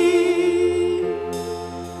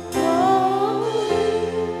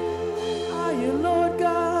 Are you Lord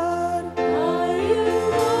God? Are you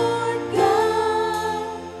Lord God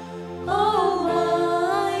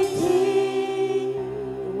Almighty?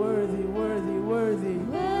 Worthy, worthy, worthy.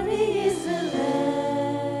 Worthy is the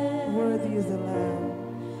Lamb. Worthy is the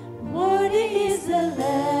Lamb. Worthy is the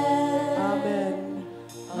Lamb. Amen.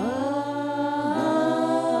 Amen.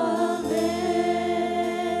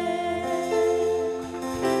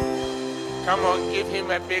 Come on, give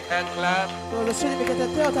him a big hand clap. どうぞ主に向けて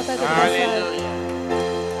手を叩いてください。 Hallelujah.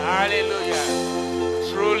 Hallelujah.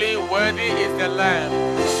 Truly worthy is the Lamb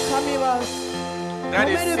神は that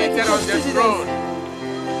is seated on the throne.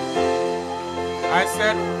 I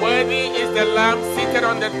said, worthy is the Lamb seated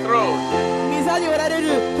on the throne. 御座におられる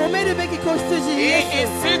褒めるべき子羊 He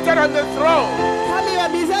is seated on the throne. 神は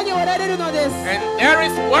御座におられるのです。 And there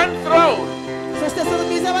is one throne. そしてその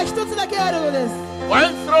御座は一つだけあるのです。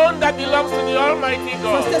 One throne that belongs to the Almighty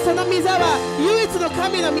そして God. その御座は唯一の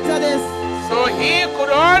神の御座です。 So he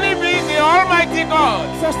could only be the Almighty God.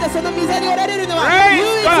 そしてその御座におられるのは Praise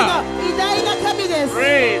唯一の God. 偉大な神です。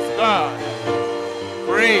 Praise God.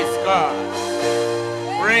 Praise God.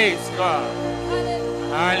 Praise God.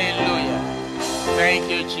 Hallelujah. Thank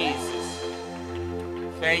you, Jesus.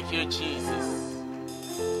 Thank you, Jesus.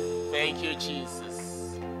 Thank you,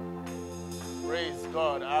 Jesus. Praise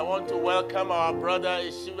God. I want to welcome our brother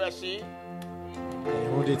Ishibashi.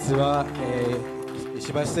 本日は、石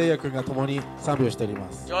橋誠也君が共に賛美をしており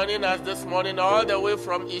ます、 Joining us this morning all the way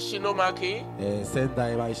from Ishinomaki. 仙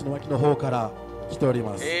台は石巻の方から来ており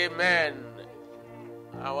ます、 Amen.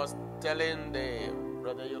 I was telling the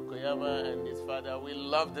brother Yokoyama and his father, we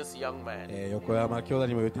love this young man. 横山兄弟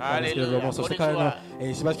にも言ってたんですけれども、 Hallelujah. そして彼の、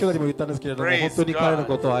石橋兄弟にも言ったんですけれども、 Praise 本当に彼の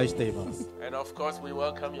ことを愛しています、 And of course, we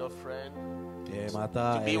welcome your friend. ま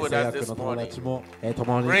た、 To be with 誠 us 也君 this の友 morning. 達も、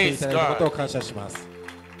共に来ていただいたことを感謝します、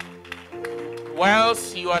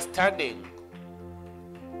 Whilst you are standing,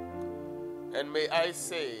 and may I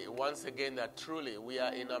say once again that truly we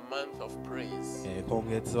are in a month of praise. 今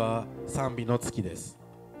月は賛美の月です。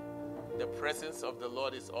 The presence of the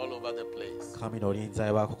Lord is all over the place. 神の臨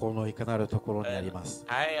在は心のいかなるところにあります。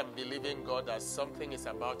 I am believing God that something is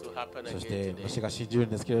about to happen そし again て today. 私が信じるん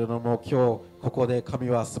ですけれども、今日ここで神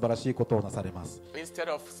は素晴らしいことをなされます。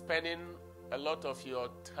 Instead of spending a lot of your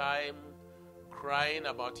time crying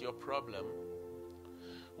about your problem,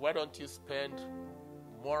 why don't you spend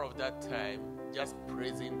more of that time just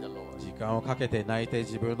praising the Lord? 時間をかけて泣いて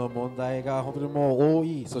自分の問題が本当にもう多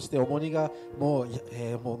い、そして重荷がもう、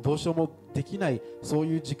もうどうしようもできない、そう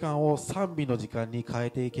いう時間を賛美の時間に変え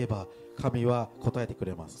ていけば神は答えてく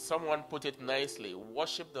れます。 Someone put it nicely,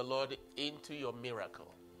 worship the Lord into your miracle.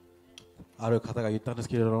 ある方が言ったんです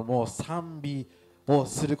けれども、賛美を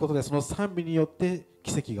することでその賛美によって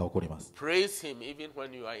奇跡が起こります。 Praise Him even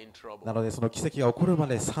when you are in な trouble. のでその奇跡が起こるま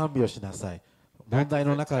で賛美をしなさい。問題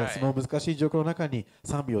の中、その難しい状況の中に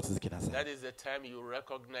賛美を続けなさい。 That is the time you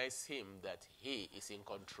recognize Him that He is in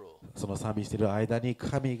control. その賛美している間に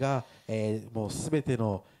神が、もうすべて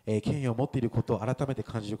の、権威を持っていることを改めて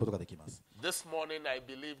感じることができます。 This morning I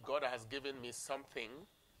believe God has given me something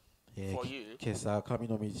for you. 今朝神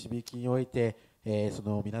の導きにおいて、そ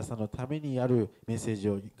の皆さんのためにあるメッセー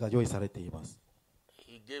ジが用意されています。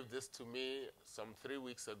 He gave this to me some 3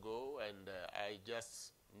 weeks ago and I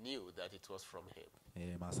just knew that it was from Him.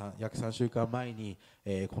 約3週間前に、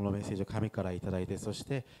このメッセージを神からいただいて、そし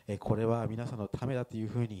て、これは皆さんのためだという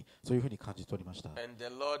ふうに、そういうふうに感じておりました。 And the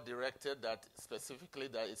Lord directed that specifically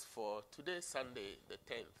that is for today Sunday the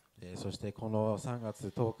 10th. そしてこの3月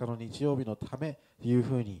10日の日曜日のためという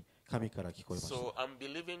ふうに神から聞こえました。 So I'm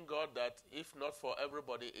believing God that if not for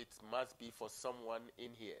everybody, it must be for someone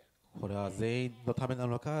in here. これは全員のためな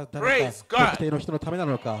のか、誰 Praise か God. 特定の人のためな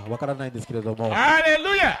のかわからないんですけれども、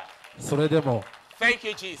 Hallelujah! それでも Thank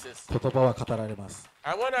you, Jesus. 言葉は語られます。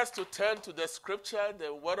 I want us to turn to the scripture, the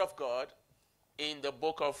word of God, in the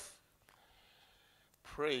book of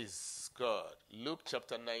Praise God, Luke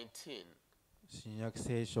chapter 19. 新約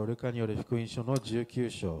聖書ルカによる福音書の19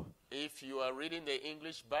章。 If you are reading the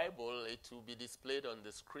English Bible, it will be displayed on the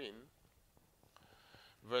screen.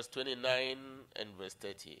 Verse 29 and verse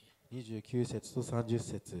 30. 29節と30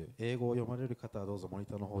節、英語を読まれる方はどうぞモニ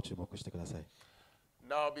ターの方を注目してください。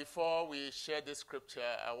 Now, before we share this scripture,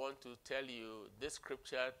 I want to tell you this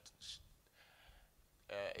scripture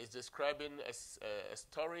is describing a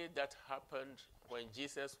story that happened when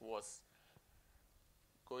Jesus was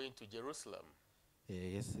going to Jerusalem.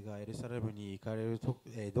 イエスがエルサレムに行かれると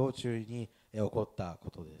道中に起こったこ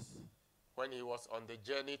とです。 When he was on the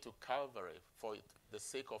journey to Calvary for the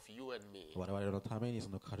sake of you and me. 我々のためにそ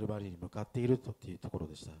のカルバリーに向かっているというところ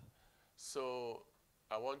でした。 So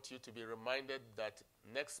I want you to be reminded that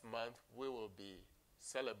next month we will be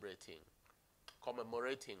celebrating,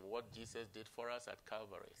 commemorating what Jesus did for us at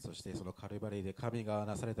Calvary. そしてそのカルバリーで神が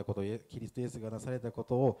なされたこと、キリストイエスがなされたこ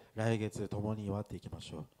とを来月共に祝っていきま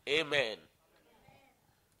しょう。 Amen.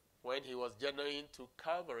 When he was journeying to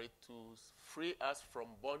Calvary to free us from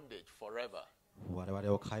bondage forever. 我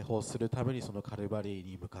々を解放するためにそのカルバリー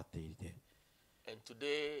に向かっていて、 And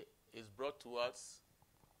today is brought to us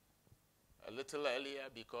a little earlier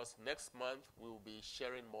because next month we will be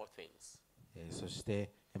sharing more things. そし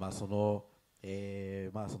て、その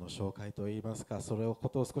紹介といいますか、それをこ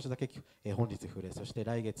とを少しだけ、本日触れ、そして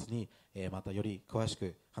来月に、またより詳し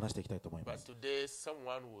く話していきたいと思いま But す。 today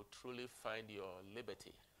someone will truly find your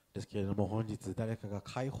liberty. ですけれども本日誰かが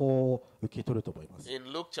解放を受け取ると思います。 In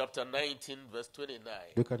Luke chapter 19 verse 29.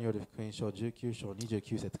 ルカによる福音書19章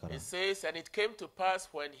29節から It says, And it came to pass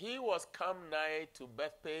when he was come nigh to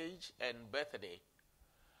Bethpage and Bethany,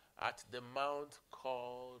 at the mount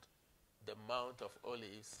called the Mount of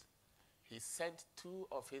Olives, he sent two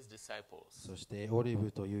of his disciples. そしてオリ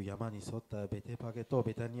ブという山に沿ったベテパゲと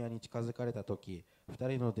ベタニアに近づかれたとき、二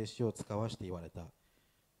人の弟子を使わして言われた。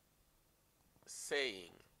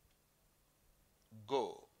 saying,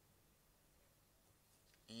 Go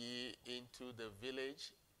ye into the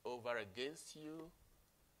village over against you,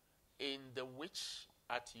 in the which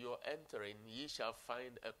at your entering ye shall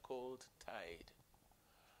find a colt tied,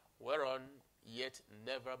 whereon yet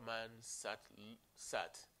never man sat.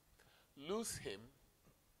 Loose him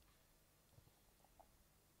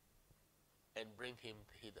and bring him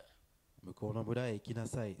hither. 向こうの村へ行きな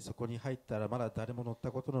さい。そこに入ったらまだ誰も乗っ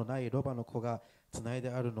たことのないロバの子がつないで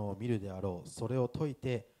あるのを見るであろう。それを解い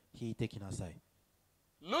て引いてきなさい。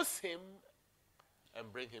 Loose him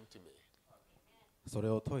and bring him to me. それ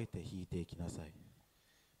を解いて引いていきなさい。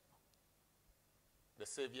 The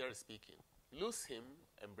Savior is speaking. Loose him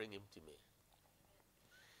and bring him to me.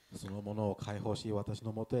 そのものを解放し、私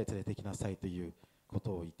のもとへ連れてきなさいというこ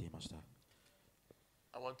とを言っていました。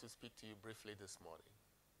 I want to speak to you briefly this morning.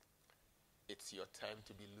 It's your time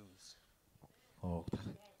to be loosed.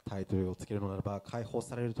 タイトルをつけるのならば、解放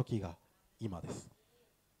される時が今です。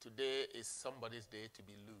 Today is somebody's day to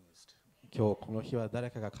be loosed. 今日この日は誰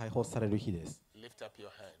かが解放される日です。 Lift up your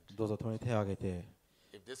hand. どうぞ共に手を挙げて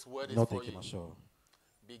If this word is 祈ってい for き you, ましょ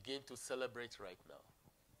begin to celebrate right now. う。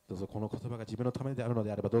どうぞこの言葉が自分のためであるの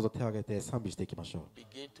であれば、どうぞ手を挙げて賛美していきましょ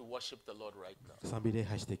Begin to worship the Lord right now. う。賛美礼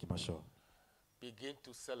拝していきましょ Begin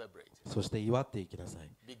to celebrate. う。そして祝っていきなさい。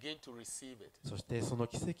 Begin to receive it. そしてその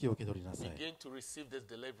奇跡を受け取りなさい。 Begin to receive this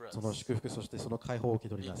deliverance. その祝福、そしてその解放を受け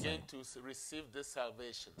取りなさ Begin い。 to receive this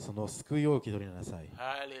salvation. その救いを受け取りなさい。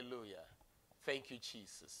 Hallelujah. Thank you,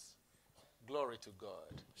 Jesus. Glory to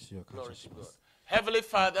God. 主を感謝 Glory し to ま God. す。 Heavenly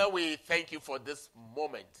Father, we thank you for this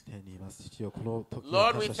moment. 天にいます父よ、この時を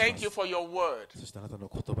Lord, 感 we 謝し thank ま you す。 for your word. そしてあなたの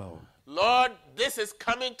言葉を、 Lord, this is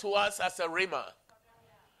coming to us as a rhema.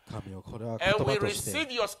 神をこれは言 And we 葉として receive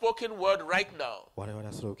your spoken word right now. 我々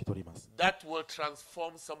はそれを受け取ります。 That will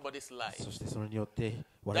transform somebody's life. そしてそれによって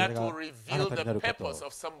我 That 々 will が reveal 新たに the なることを purpose of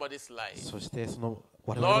somebody's life. そしてその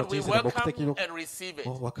我々の Lord, we 人生の目 welcome 的の and receive it.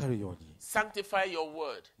 を分かるように Sanctify your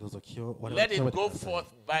word. どうぞ気を我々 Let に清め it て go くださ forth い。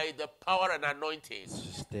 by the power and anointing. そ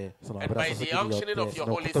してその And 油 by 注 the ぎによ unctioning っ of て your そ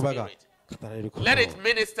の Holy 言葉が Spirit. 語られることを Let it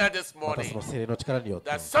minister this またそ morning の聖霊の力によっ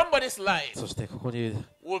て that somebody's life そしてここに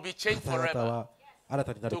will be changed 方々 forever. は新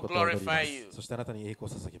たになることを祈りま to glorify you. す。そしてあなたに栄光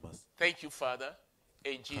を捧げます。 Thank you, Father,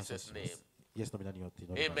 in 感謝 Jesus' しま name. す。イエスの皆によって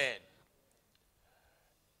祈ります。 Amen.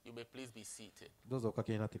 You may please be seated. どうぞおか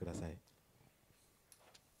けになってください。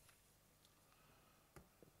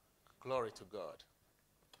Glory to God.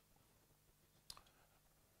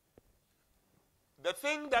 The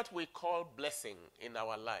thing that we call blessing in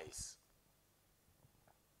our lives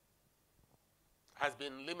has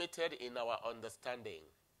been limited in our understanding.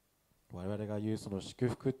 我々が言うその祝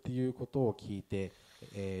福っていうことを聞いて、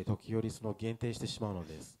時折その限定してしまうの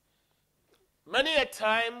です。Many a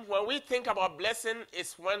time when we think about blessing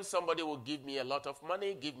is when somebody will give me a lot of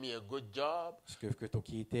money, give me a good job. 祝福と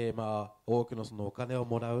聞いて、多くのそのお金を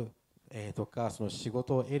もらう、とかその仕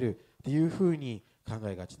事を得るっていうふうに考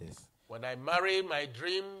えがちです。When I marry my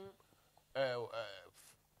dream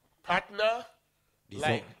partner,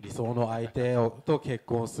 理想の相手と結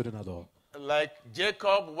婚するなど。Like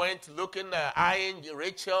Jacob went looking eyeing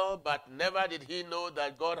Rachel, but never did he know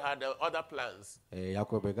that God had other plans. ヤ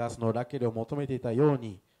コブがそのラケルを求めていたよう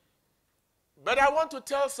に。But I want to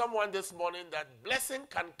tell someone this morning that blessing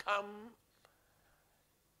can come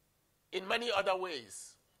in many other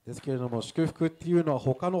ways. ですけれども祝福っていうのは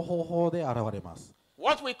他の方法で現れます。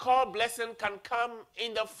What we call blessing can come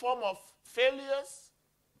in the form of failures.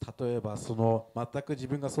 例えばその全く自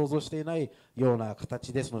分が想像していないような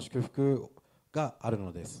形でその祝福がある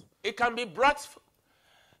のです。It can be brought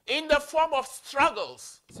in the form of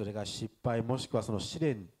struggles. それが失敗もしくはその試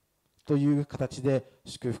練という形で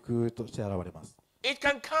祝福として現れます。It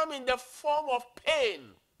can come in the form of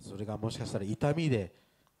pain. それがもしかしたら痛みで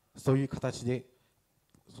そういう形で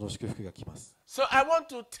その祝福が来ます。So I want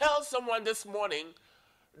to tell someone this morning,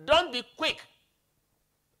 don't be quick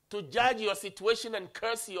to judge your situation and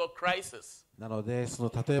curse your crisis. なので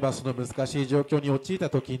例えばその難しい状況に陥った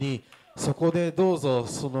ときにそこでどうぞ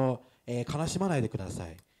悲しまないでくださ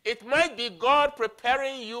い。It might be God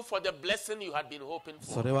preparing you for the blessing you had been hoping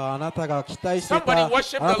for. それはあなたが期待していた、 Somebody worship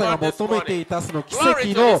the Lord あなたが求めていたその奇跡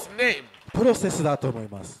Glory to の His name. プロセスだと思い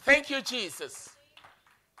ます。Thank you, Jesus.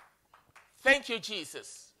 Thank you,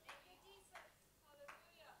 Jesus.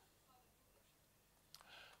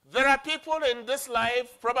 There are people in this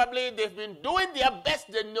life, probably they've been doing their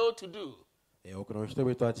best they know to do. 多くの人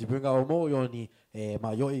々は自分が思うように、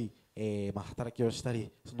良い、働きをした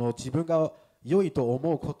り、その自分が良いと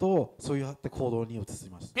思うことをそうやって行動に移し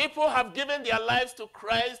ます。People have given their lives to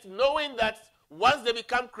Christ, knowing that once they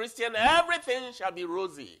become Christian, everything shall be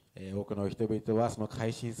rosy. 多くの人々はその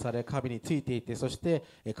改心され神についていて、そして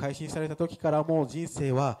改心された時からもう人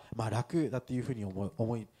生は楽だというふうに思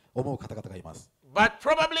う方々がいます。But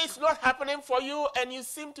probably it's not happening for you, and you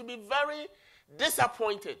seem to be very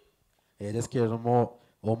disappointed. ですけれども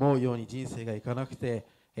思うように人生がいかなくて、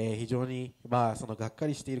非常にそのがっか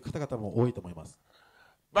りしている方々も多いと思います。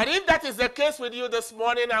But if that is the case with you this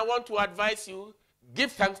morning, I want to advise you, give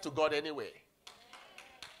thanks to God anyway.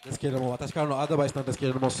 ですけれども私からのアドバイスなんですけ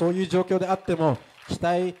れども、そういう状況であっても期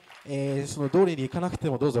待、その通りにいかなくて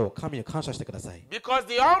もどうぞ神に感謝してください。Because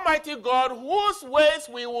the Almighty God, whose ways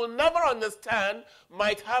we will never understand,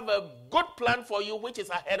 might have a good plan for you, which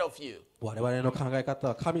is ahead of you. 我々の考え方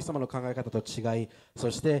は神様の考え方と違い、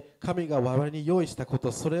そして神が我々に用意したこ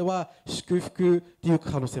と、それは祝福という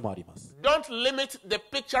可能性もあります。Don't limit the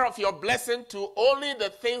picture of your blessing to only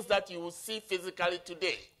the things that you will see physically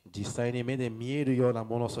today. 実際に目で見えるような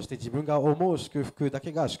もの、そして自分が思う祝福だ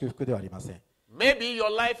けが祝福ではありません。Maybe your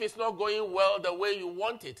life is not going well the way you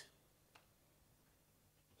want it.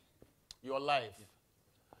 Your life.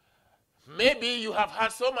 Maybe you have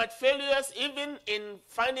had so much failures even in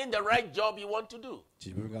finding the right job you want to do.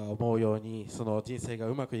 自分が思うようにその人生が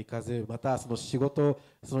うまくいかず、またその仕事、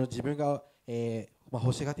その自分が、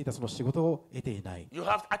欲しがっていたその仕事を得ていない。You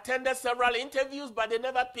have attended several interviews, but they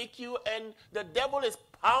never pick you, and the devil is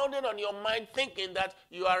pounding on your mind thinking that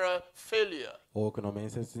you are a failure. 多くの面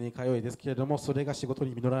接に通いですけれども、それが仕事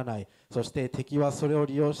に実らない。そして敵はそれを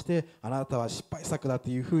利用して、あなたは失敗作だと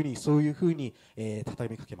いうふうに、そういうふうに、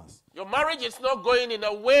畳みかけます。Your marriage is not going in a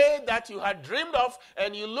way that you had dreamed of,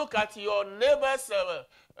 and you look at your neighbor's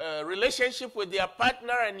relationship with their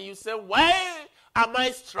partner, and you say, why am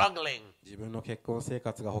I struggling? 自分の結婚生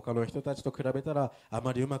活が他の人たちと比べたらあ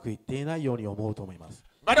まりうまくいっていないように思うと思います。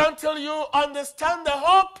But until you understand the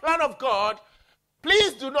whole plan of God,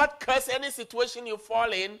 please do not curse any situation you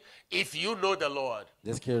fall in if you know the Lord.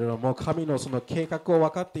 ですけれども、神のその計画を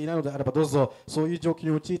分かっていないのであれば、どうぞそういう状況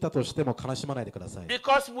に陥ったとしても悲しまないでください。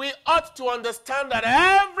Because we ought to understand that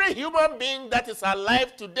every human being that is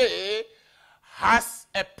alive today has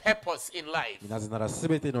a purpose in life. なぜならす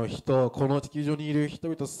べての人、この地球上にいる人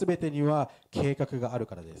々すべてには計画がある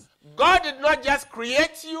からです。God did not just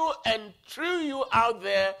create you and threw you out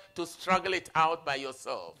there to struggle it out by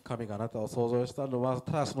yourself. 神があなたを創造したのは、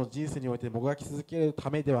ただその人生においてもがき続けるた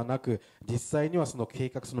めではなく、実際にはその計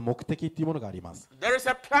画、その目的というものがあります。There is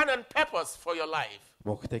a plan and purpose for your life.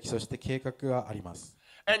 目的、そして計画があります。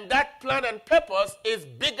And that plan and purpose is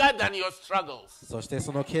bigger than your struggles. そして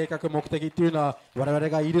その計画、目的というのは我々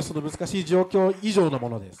がいるその難しい状況以上のも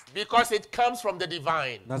のです。Because it comes from the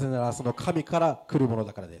divine. なぜならその神から来るもの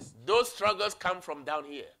だからです。Those struggles come from down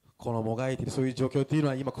here. このもがいているそういう状況というの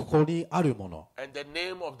は今ここにあるもの。And the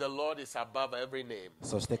name of the Lord is above every name.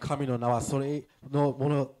 そして神の名はそれのも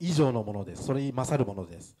の以上のものです。それに勝るもの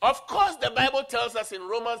です。Of course, the Bible tells us in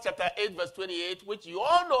Romans chapter 8 verse 28, which you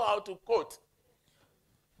all know how to quote,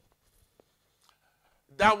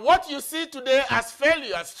 that what you see today as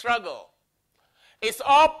failure, as struggle, is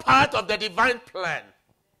all part of the divine plan.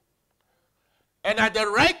 And at the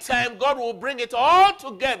right time, God will bring it all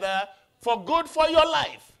together for good for your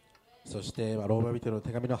life. そしてローマ人の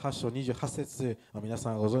手紙の8章28節、皆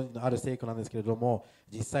さんご存知のある聖句なんですけれども、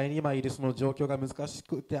実際に今いるその状況が難し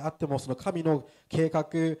くてあっても、その神の計画、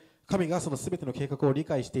神がその全ての計画を理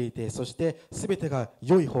解していて、そして全てが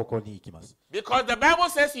良い方向に行きます。Because the Bible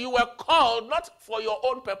says you were called not for your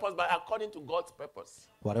own purpose, but according to God's purpose.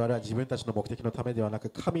 我々は自分たちの目的のためではなく、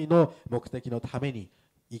神の目的のために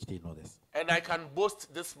生きているのです。And I can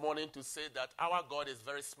boast this morning to say that our God is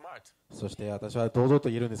very smart. そして私は堂々と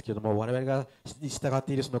言えるんですけれども、我々が従っ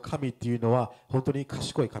ているその神っていうのは本当に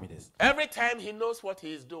賢い神です。Every time he knows what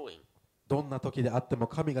he is doing. どんな時であっても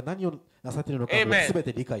神が何をなさっているのかを全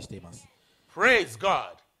て理解しています。Praise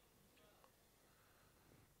God.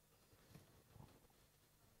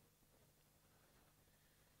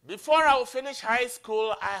 Before I finish high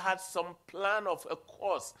school, I had some plan of a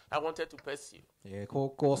course I wanted to pursue. 高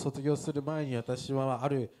校を卒業する前に私はあ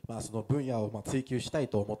る、その分野を追求したい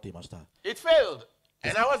と思っていました。It failed,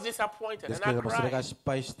 and I was disappointed, です and け I れどもそれが cried. 失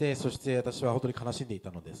敗して、そして私は本当に悲しんでい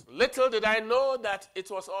たのです。 Little did I know that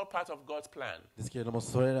it was all part of God's plan. ですけれども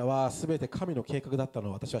それらは全て神の計画だったの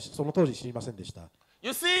を私はその当時知りませんでした。You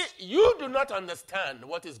see, you do not understand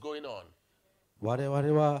what is going on. 我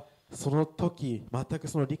々はその時全く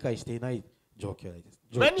その理解していない状況です。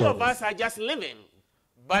Many of us are just living,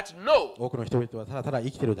 but know 多くの人々はただただ生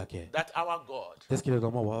きているだけ that our God, ですけれど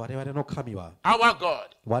も、我々の神は our God,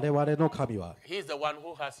 我々の神は He is the one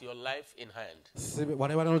who has your life in hand.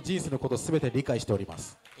 我々の人生のことを全て理解しておりま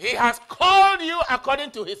す。 He has called you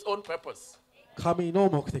according to His own purpose. 神の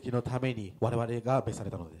目的のために我々が召され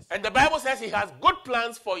たのです。 And the Bible says He has good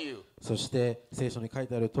plans for you. そして聖書に書い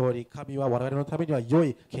てある通り、神は我々のためには良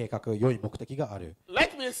い計画、良い目的がある。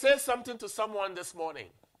 Let me say something to someone this morning.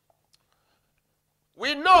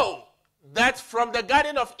 We know that from the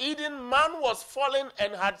Garden of Eden, man was fallen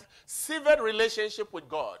and had severed relationship with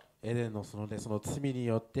God. エデンのその罪に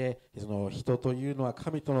よってその人というのは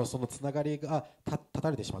神とのそのつながりが断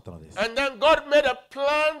たれてしまったのです。 And then God made a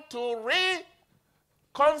plan to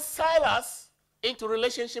reconcile us into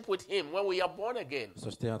relationship with Him when we are born again.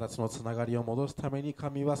 そしてまたそのつながりを戻すために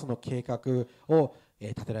神はその計画を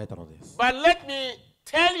立てられたのです。 But let me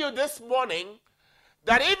tell you this morning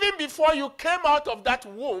that even before you came out of that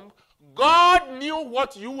womb, God knew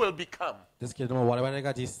what you will become. ですけれども我々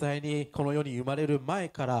が実際にこの世に生まれる前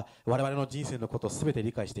から我々の人生のことを全て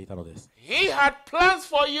理解していたのです。 He had plans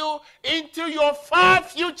for you into your far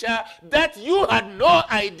future that you had no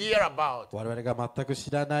idea about. 我々が全く知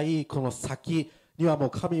らないこの先にはもう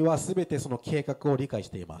神は全てその計画を理解し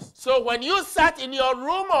ています。 So when you sat in your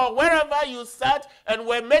room or wherever you sat and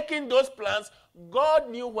were making those plans, God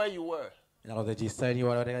knew where you were. なので実際に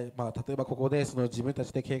我々が、例えばここでその自分た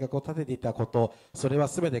ちで計画を立てていたこと、それは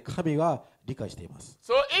全て神は理解しています。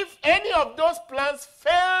 So if any of those plans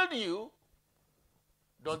failed you,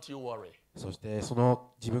 don't you worry. そしてそ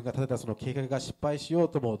の自分が立てたその計画が失敗しよう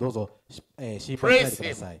ともどうぞ、心配しないでく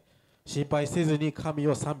ださい。心配せずに神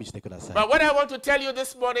を賛美してください。 But what I want to tell you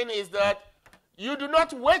this morning is that you do not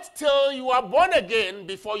wait till you are born again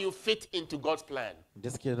before you fit into God's plan. で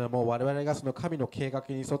すけれども我々がその神の計画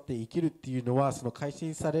に沿って生きるっていうのはその改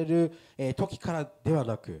心される時からでは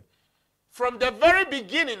なく、 From the very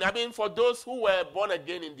beginning, I mean for those who were born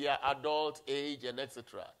again in their adult age and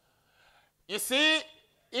etc. You see,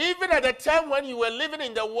 even at the time when you were living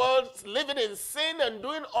in the world, living in sin and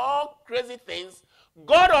doing all crazy things,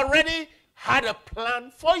 God already had a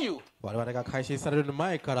plan for you. 我々が改心される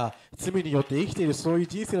前から罪によって生きているそういう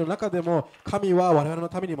人生の中でも神は我々の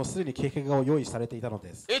ためにもすでに計画を用意されていたの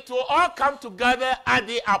です。 It will all come together at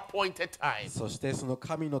the appointed time. そしてその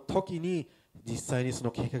神の時に実際にそ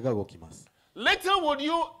の計画が動きます。 Little would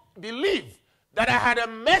you believe that I had a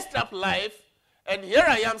messed up life, and here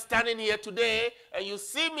I am standing here today, and you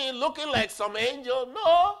see me looking like some angel.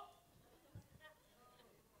 No.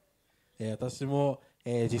 私も、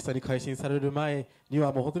実際に改心される前に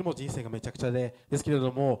はもう本当にもう人生がめちゃくちゃですけれ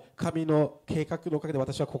ども、神の計画のおかげで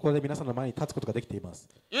私はここで皆さんの前に立つことができています。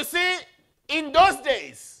 You see, in those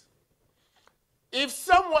days, if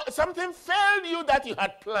something failed you that you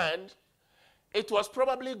had planned, it was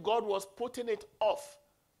probably God was putting it off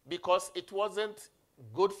because it wasn't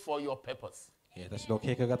good for your purpose. 私の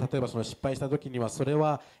計画が例えばその失敗した時にはそれ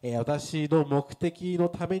は、私の目的の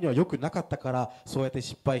ためには良くなかったからそうやって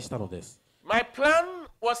失敗したのです。 My plan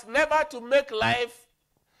was never to make life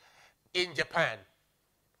in Japan.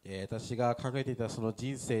 私が考えていたその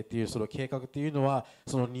人生っていうその計画っていうのは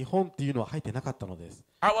その日本っていうのは入ってなかったのです。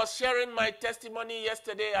 I was sharing my testimony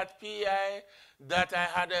yesterday at PI that I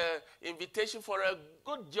had an invitation for a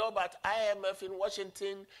good job at IMF in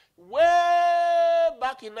Washington way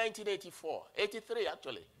back in 1984, 83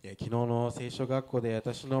 actually. 昨日の聖書学校で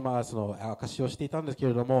私のその証しをしていたんですけ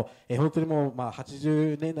れども、本当にもう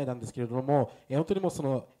80年代なんですけれども、本当にもうそ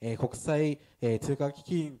の国際通貨基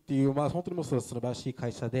金っていう本当にもうその素晴らしい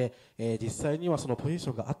会社で、実際にはそのポジシ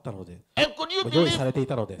ョンがあったので、用意されてい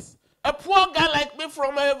たのです。A poor guy like me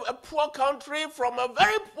from a poor country, from a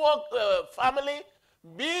very poor family,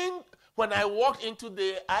 when I walked into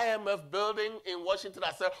the IMF building in Washington,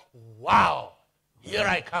 I said, wow, here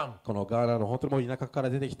I come. このガーナの本当にもう田舎から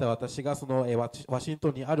出てきた私がそのワシント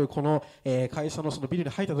ンにあるこの会社のそのビルに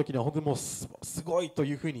入った時には本当にもうすごいと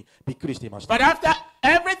いうふうにびっくりしていました。 But after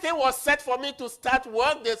everything was set for me to start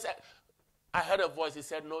work, they said, I heard a voice. He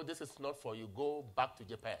said, no, this is not for you. Go back to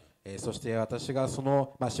Japan. そして私がそ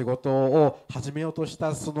の仕事を始めようとし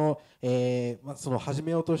たその始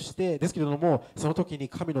めようとしてですけれども、その時に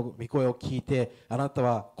神の御声を聞いて、あなた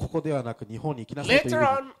はここではなく日本に行きなさいというふう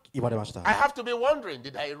に言われました。 I have to be wondering,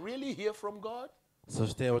 did I really hear from God? そ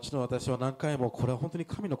してうちの私は何回もこれは本当に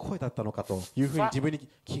神の声だったのかというふうに自分に聞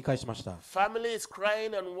き返しました。 Family is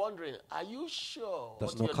crying and wondering, are you sure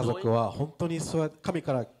私 what の you're 家族 doing? は本当にそうやって神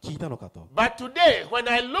から聞いたのかと。 But today, when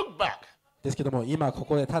I look back, ですけども今こ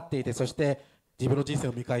こで立っていて、そして自分の人生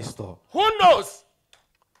を見返すと、 who knows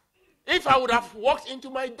if I would have walked into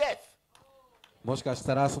my death? もしかし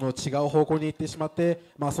たらその違う方向に行ってしまって、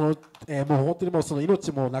もう本当にもうその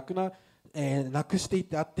命もなくしていっ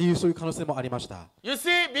たっていうそういう可能性もありました。 You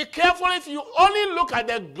see, be careful if you only look at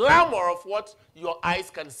the glamour of what your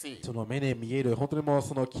eyes can see. その目で見える本当にもう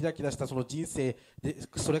そのキラキラしたその人生で、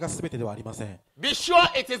それが全てではありません。 Be sure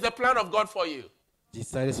it is the plan of God for you. 実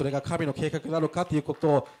際にそれが神の計画なのかということ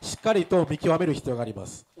をしっかりと見極める必要がありま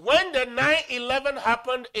す。 When the 9/11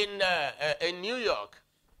 happened in New York,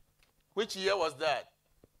 which year was that?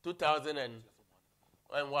 2001.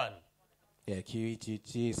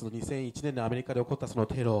 911、その2001年のアメリカで起こったその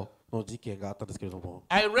テロの事件があったんですけれども、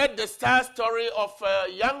 I read the sad story of a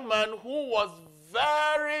young man who was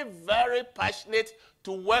very, very passionate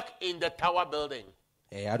to work in the tower building.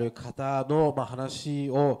 ある方の話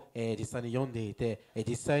を実際に読んでいて、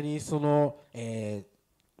実際にその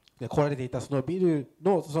来られていたそのビル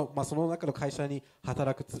のその中の会社に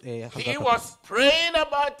働くはずだったん He です。 was praying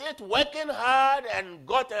about it, working hard, and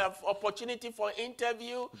got an opportunity for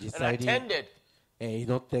interview and attended.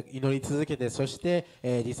 祈り続けて、そして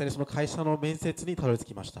実際にその会社の面接にたどり着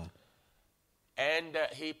きました。 And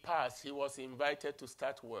he passed. He was invited to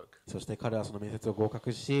start work. そして彼はその面接を合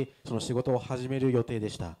格し、その仕事を始める予定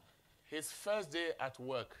でした。 His first day at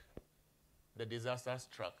work, the disaster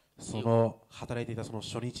struck. その働いていたその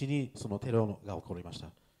初日にそのテロが起こりました。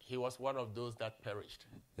 He was one of those that perished.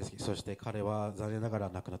 そして彼は残念ながら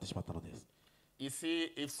亡くなってしまったのです。 You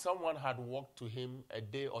see, if someone had walked to him a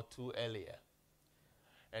day or two earlier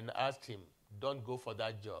and asked him, don't go for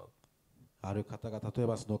that job, ある方が例え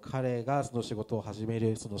ばその彼がその仕事を始め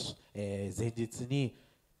るその、前日に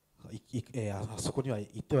そこには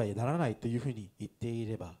行ってはならないというふうに言ってい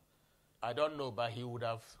れば、 I don't know, but he would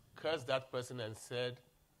have cursed that person and said,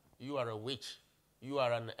 you are a witch. You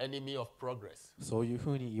are an enemy of progress. そういう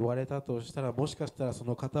ふうに言われたとしたら、もしかしたらそ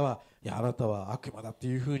の方は、いやあなたは悪魔だと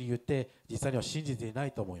いうふうに言って実際には信じていな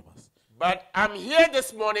いと思います。 But I'm here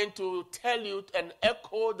this morning to tell you and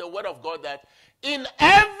echo the word of God that in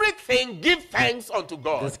everything give thanks unto で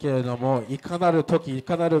God. すけれども、いかなる時、い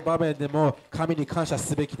かなる場面でも神に感謝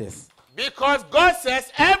すべきです。 Because God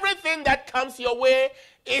says everything that comes your way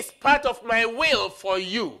is part of my will for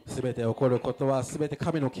you. すべて起こることはすべて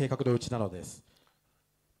神の計画のうちなのです。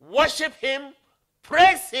 Worship Him,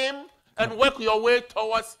 praise Him, and work your way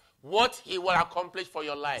towards what he will accomplish for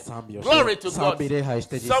your life. 賛美を Glory して to 賛 God. 美礼拝し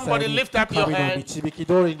て実 Somebody 際に lift up your 神の hand 導き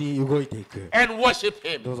通りに動いていく。 and worship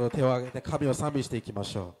him. どうぞ手を挙げて神を賛美していきま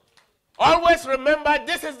しょ Always remember,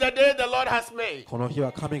 this is the day the Lord has made. う。この日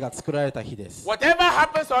は神が作られた日です。 Whatever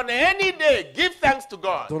happens on any day, give thanks to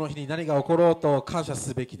God. どの日に何が起ころうと感謝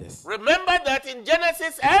すべきです。 Remember that in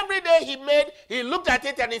Genesis, every day he looked at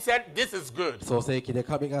it and he said, this is good. 創世記で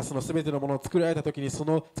神がその全てのものを作られた時にそ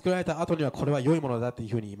の作られた後にはこれは良いものだという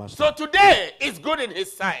ふうに言いました。 So today is good in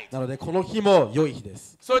his sight. なのでこの日も良い日で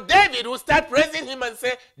す。 So David will start praising him and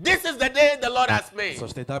say, this is the day the Lord has made. そ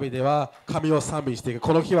してダビデは神を賛美していく。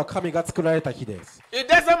この日は神が作られた日です。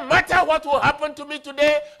 It doesn't matter what will happen to me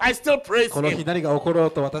today, I still praise この日 him. 何が起ころ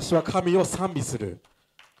うと私は神を賛美する。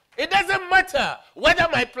 It doesn't matter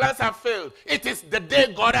whether my plans have failed. It is the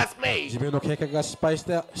day God has 自 made. 分の計画が失敗し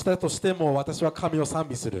たとしても私は神を賛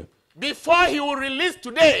美する。 Before he will release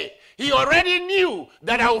today, he already knew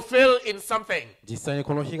that I will fail in something. 実際に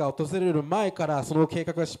この日が訪れる前からその計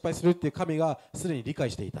画が失敗するっていう神がすでに理解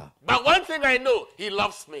していた。 But one thing I know, he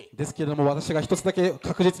loves me. ですけれども私が一つだけ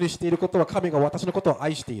確実にしていることは神が私のことを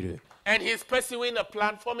愛している。 And he's pursuing a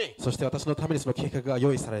plan for me. そして私のためにその計画が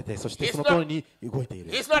用意されて、そしてその通りに動いてい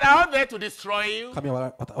る。 He's not out there to destroy you. 神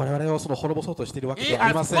は我々をその滅ぼそうとしているわけ He ではあ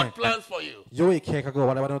りま has せん good。plans for you. 良い計画が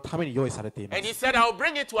我々のために用意されていま And he す。 said, I'll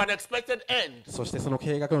bring it to an expected end. そしてその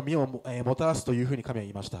計画の実をもたらすというふうに神は言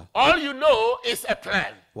いました。 All you know is a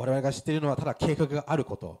plan. 我々が知っているのはただ計画がある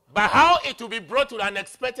こと。 But how it will be brought to an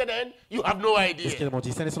expected end, you have no ですけれ idea. ども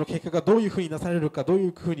実際にその計画がどういうふうになされるか、どうい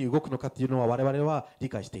うふうに動くのかっていうのは我々は理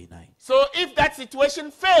解していない。 So if that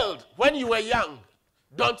situation failed when you were young,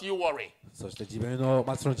 don't you worry. そして自分の、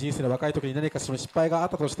その人生の若い時に何かその失敗があっ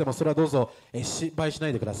たとしてもそれはどうぞ心配しな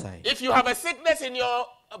いでください。 If you have a sickness in your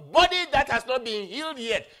body that has not been healed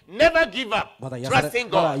yet, never give up. まだ Trusting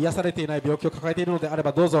まだ God. 癒されていない病気を抱えているのであれ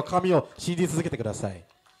ばどうぞ神を信じ続けてください。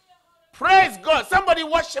 Praise God. Somebody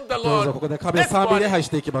worship the どうぞ Lord. ここで神を This 賛美礼 morning. 拝し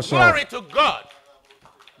ていきましょう。 Glory to God.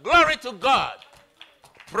 Glory to God.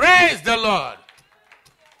 Praise the Lord.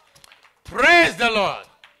 Praise the Lord.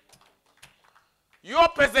 Your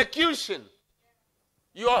persecution,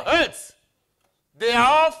 your hurts, they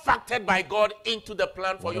are all factored by God into the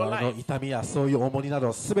plan for 我 your 々の life. 痛みやそういう重荷な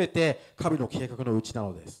どすべて神の計画のうちな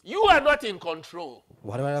のです。 You are not in control.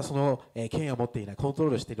 我々はその権威を持っていない、コントロ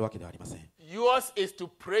ールしているわけではありません。 Yours is to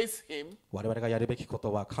praise Him. 我々がやるべきこ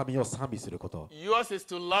とは神を賛美すること、 Yours is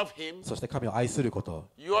to love Him. そして神を愛すること、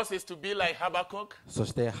 Yours is to be like Habakkuk. そ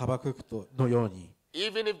してハバククのように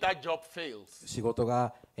Even if that job fails, 仕事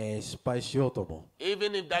が失敗しようとも、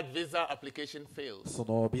 even if that visa application fails, そ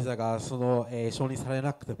のビザが承認され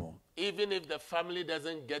なくても、 even if the family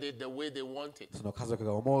doesn't get it the way they want it, その家族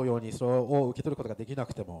が思うようにそれを受け取ることができな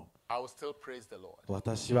くても、 I will still praise the Lord.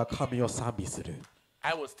 私は神を賛美する。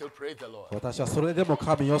 I will still praise the Lord. 私はそれでも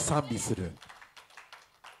神を賛美する。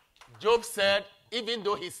 Job said, even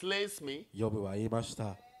though he slays me, ヨブは言いまし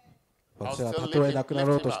た。私がたとえ亡くな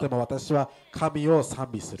ろうとしても私は神を賛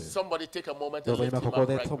美する。 somebody take a moment どう and ぞ lift 今 him ここ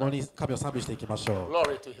up で right 共 now. に神を賛美していきましょう。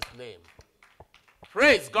 Glory to his name.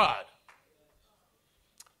 Praise God.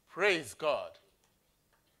 Praise God.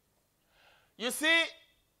 You see,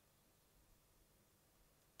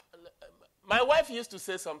 my wife used to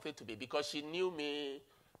say something to me because she knew me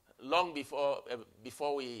long before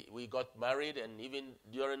we got married and even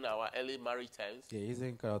during our early marriage times. 以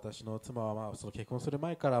前から私の妻はその結婚する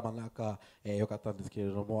前から仲良かったんですけれ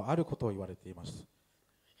ども、あることを言われています。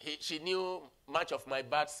She knew much of my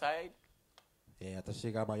bad side.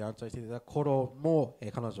 私がやんちゃしていた頃も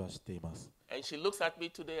彼女は知っています。 And she looks at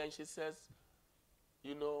me today and she says,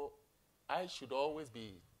 you know, I should always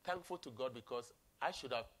be thankful to God because I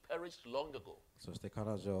should have perished long ago. そして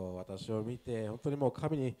彼女は私を見て本当にもう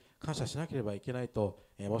神に感謝しなければいけないと、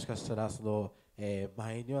もしかしたらその、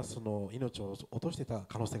前にはその命を落としていた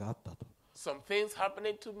可能性があったと。Some things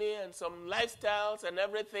happening to me and some lifestyles and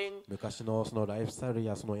everything. 昔のそのライフスタイル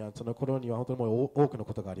やそのやんちゃの頃には本当にもう多くの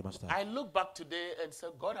ことがありました。 I look back today and say,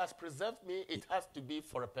 God has preserved me. It has to be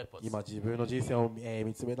for a purpose. 今自分の人生を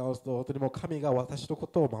見つめ直すと本当にもう神が私のこ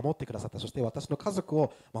とを守ってくださった。そして私の家族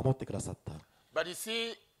を守ってくださった。 But you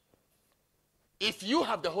see, if you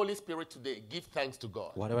have the Holy Spirit today, give thanks to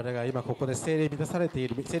God. 我々が今ここで聖霊に満たされてい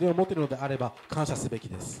る、聖霊を持っているのであれば感謝すべき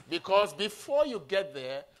です。 Because before you get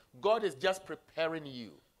there, God is just preparing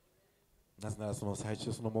you. なぜならその最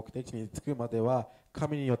終その目的地に着くまでは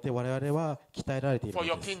神によって我々は鍛えられている For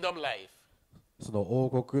の your です。 kingdom life その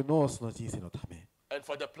王国のその人生のため、 and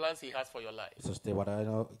for the plans He has for your life. そして我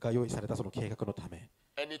々が用意されたその計画のため、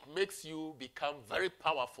And it makes you become very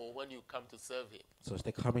powerful when you come to serve Him. そし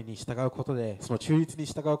て神に従うことで、その忠実に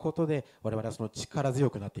従うことで、我々はその力強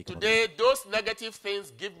くなっていくのです。 Today, those negative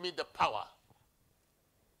things give me the power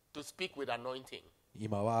to speak with anointing.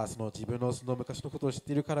 今はその自分のその昔のことを知っ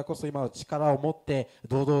ているからこそ、今は力を持って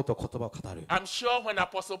堂々と言葉を語る。 I'm sure when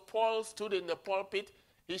Apostle Paul stood in the pulpit,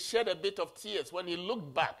 he shed a bit of tears when he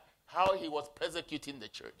looked back how he was persecuting the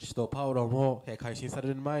church. 使徒パウロも改心され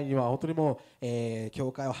る前には本当にもう、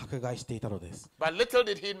教会を迫害していたのです。 But little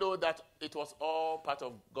did he know that it was all part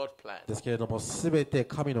of God's plan. ですけれども、すべて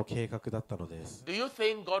神の計画だったのです。 Do you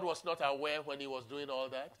think God was not aware when he was doing all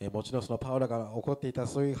that? もちろんそのパウロが起こっていた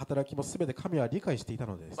そういう働きもすべて神は理解していた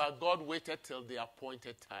のです。 But God waited till the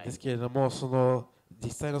appointed time. ですけれども、その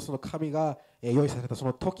実際のその神が用意されたそ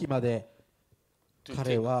の時まで To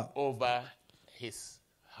彼 take は over his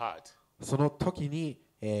heart. その時に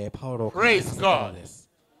パウロを Praise させたのです。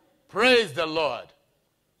 Praise the Lord.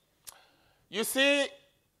 You see,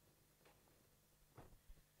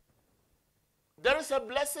 there is a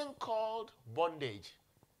blessing called bondage.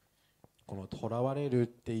 この囚われるっ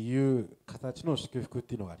ていう形の祝福っ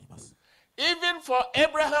ていうのがあります。 Even for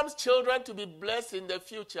Abraham's children to be blessed in the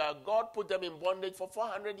future, God put them in bondage for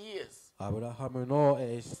 400 years. アブラハムの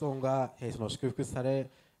子孫がその祝福され、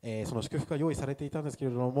その祝福が用意されていたんですけ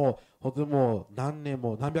れども、本当にもう何年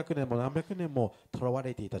も何百年も何百年も囚わ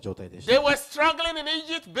れていた状態でした。 They were struggling in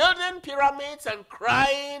Egypt, building pyramids and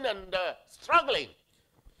crying and struggling.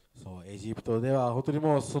 そうエジプトでは本当に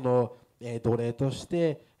もうその奴隷とし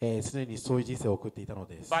て常にそういう人生を送っていたの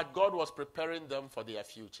です。 But God was preparing them for their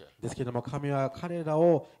future. ですけれども、神は彼ら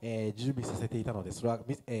を準備させていたのです。それは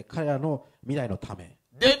彼らの未来のため。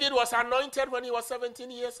 David was anointed when he was 17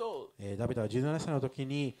 years old. ダビデは17歳の時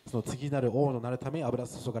にその次なる王になるために油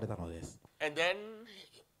注がれたのです。 And then,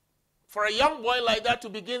 for a young boy like that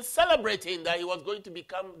to begin celebrating that he was going to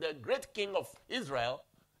become the great king of Israel,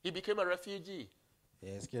 he became a refugee.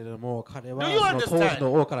 ですけれども、彼は Do you その understand? 当時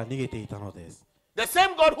の王から逃げていたのです。 The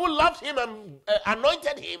same God who loved him and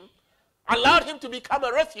anointed him allowed him to become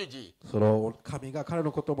a refugee. その神が彼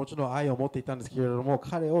のことをもちろん愛を持っていたんですけれども、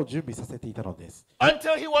彼を準備させていたのです。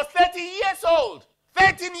 Until he was 30 years old.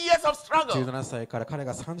 13 years of struggle. 17歳から彼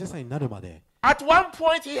が30歳になるまで、 At one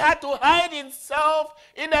point, he had to hide himself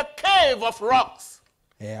in a cave of rocks.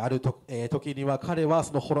 ある時には彼は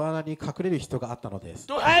その洞穴に隠れる人があったのです。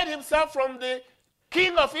 To hide himself from the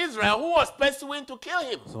king of Israel who was pursuing to kill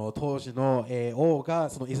him. その当時の王が、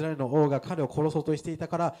そのイスラエルの王が彼を殺そうとしていた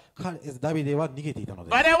から、ダビデは逃げていたので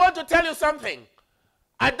す。 But I want to tell you something.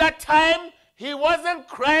 At that time, he wasn't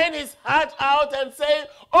crying his heart out and saying,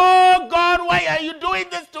 "Oh God, why are you doing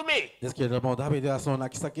this to me?" ですけれども、ダビデはその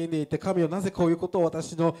泣き叫んでいて、神をなぜこういうことを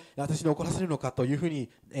私に怒らせるのかというふうに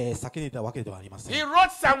叫んでいたわけではありません。 He wrote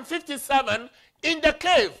Psalm 57 in the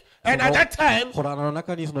cave. And at that time, 洞穴の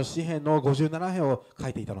中にその詩篇の57編を書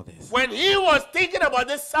いていたのです。 when he was thinking about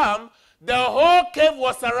this psalm, the whole cave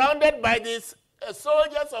was surrounded by these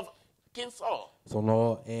soldiers of King Saul. そ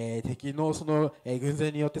の敵のその軍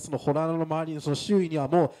勢によってその洞穴の周りのその周囲には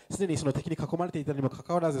もうすでにその敵に囲まれていたにもか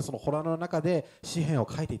かわらず、その洞穴の中で詩篇を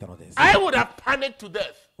書いていたのです。 I would have panicked to death.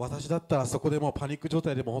 私だったらそこでもうパニック状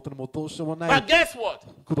態でも本当にもうどうしようもな But い、 guess what?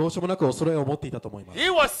 どうしようもなく恐れを持っていたと思います。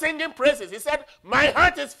 He was singing praises. He said, "My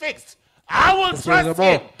heart is fixed. I will ですけれど trust も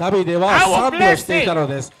him. ダビデは賛美をしていたの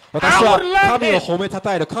です。私は神を褒めた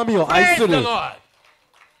たえる、神を愛 Praise す the る。 Lord."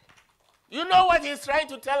 You know what he's trying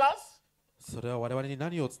to tell us? それは我々に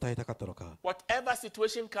何を伝えたかったのか。 Whatever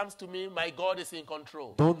situation comes to me, my God is in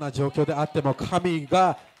control. どんな状況であっても神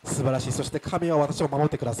が素晴らしい。そして神は私を守っ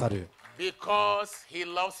てくださる。 Because he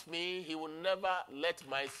loves me, he will never let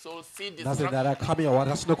my soul see なぜな destruction. ら神は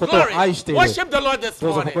私のことを Glory. 愛している。 Worship the Lord this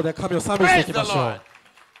どうぞここ morning. で神を賛美してい Praise き the ましょ Lord. う。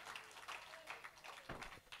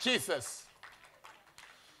Jesus.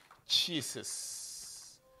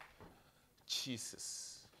 Jesus. Jesus.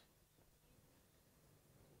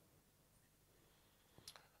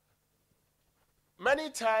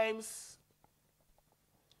 Many times,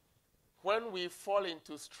 when we fall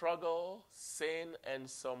into struggle, sin, and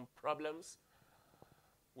some problems,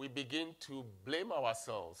 we begin to blame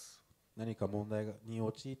ourselves. 何か問題に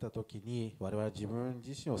陥ったときに我々は自分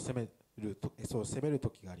自身を責める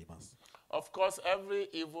時があります。 Of course, every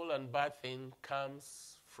evil and bad thing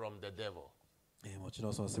comes from the devil. もちろ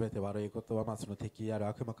んその全て悪いことはその敵である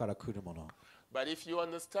悪魔から来るもの。 But if you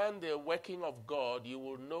understand the working of God, you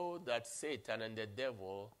will know that Satan and the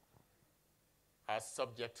devil are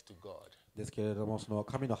subject to God. ですけれども、その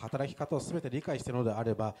神の働き方を全て理解しているのであ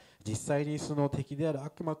れば、実際にその敵である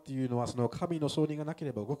悪魔っていうのはその神の承認がなけ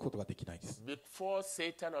れば動くことができないです。 Before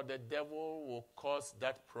Satan or the devil will cause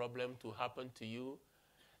that problem to happen to you,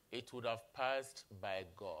 it would have passed by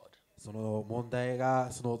God. その問題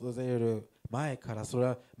がその訪れる前からそれ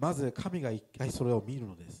はまず神が一回それを見る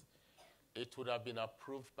のです。It would have been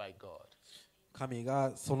approved by God. 神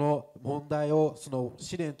がその問題をその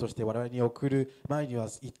試練として我々に送る前には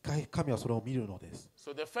一回神はそれを見るのです。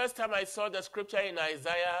So the first time I saw the scripture in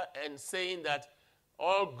Isaiah and saying that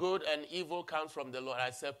all good and evil comes from the Lord,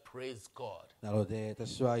 I said, praise God. なので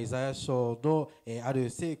私はイザヤ書のある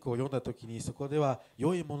聖句を読んだときにそこでは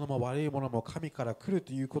良いものも悪いものも神から来る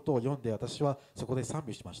ということを読んで私はそこで賛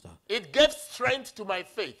美しました。It gave strength to my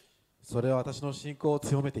faith. それは私の信仰を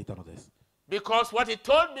強めていたのです。Because what it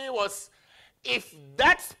told me was, if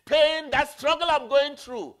that pain, that struggle I'm going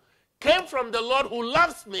through came from the Lord who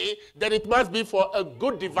loves me, then it must be for a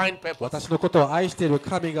good divine purpose. 私のことを愛している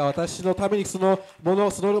神が私のためにその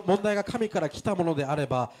問題が神から来たものであれ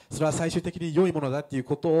ば、それは最終的に良いものだという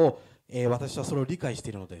ことを、私はそれを理解して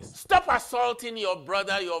いるのです。Stop assaulting your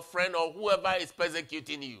brother, your friend, or whoever is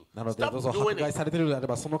persecuting you. なのでどうぞ Stop 迫 doing 害さ it. れているのであれ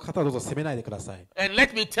ばその方をどうぞ責めないでください。 And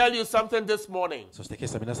let me tell you something this morning. そして今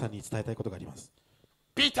朝皆さんに伝えたいことがあります。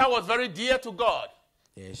Peter was very dear to God.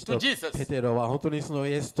 使徒ペテロは本当にその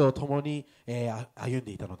イエスと共に、歩ん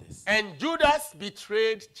でいたのです。 And Judas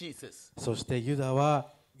betrayed Jesus. そしてユダ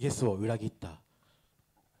はイエスを裏切った。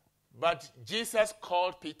But Jesus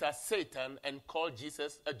called Peter Satan and called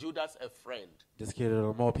Judas a friend. ですけれ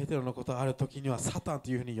ども、ペテロのことをある時にはサタン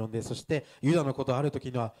というふうに呼んで、そしてユダのことをある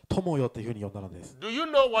時には友よというふうに呼んだのです。Do you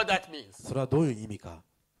know what that means? それはどういう意味か。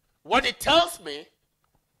What it tells me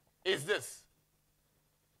is this.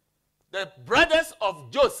 The brothers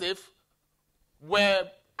of Joseph were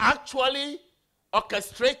actually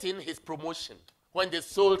orchestrating his promotion when they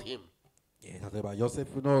sold him. 例えばヨセ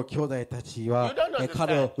フの兄弟たちは You don't understand.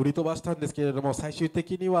 彼を売り飛ばしたんですけれども、最終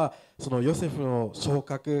的にはそのヨセフの昇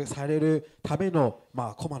格されるための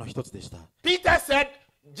駒の一つでした。Peter said,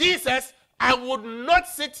 Jesus, I would not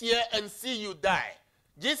sit here and see you die.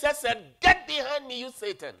 Jesus said, get behind me, you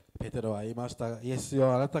Satan. ペテロは言いました。イエス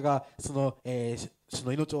よ、あなたがその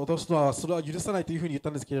命を落とすのはそれは許さないというふうに言った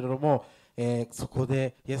んですけれども、そこ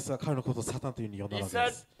でイエスは彼のことをサタンというふうに呼んだ He ので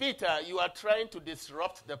said, す。 Peter, you are trying to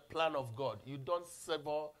disrupt the plan of God. You don't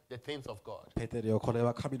sever the things of God. ペテロよ、これ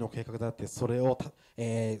は神の計画だって、それを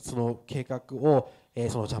その計画をその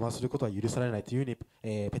邪魔することは許されないというふう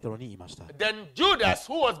に、ペテロに言いました。 Then Judas,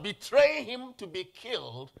 who was betraying him to be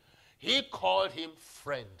killed, he called him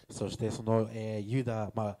friend. そしてその、ユ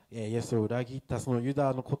ダ、イエスを裏切ったそのユ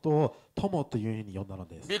ダのことを友というふうに呼んだの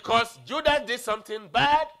です。 Because Judas did something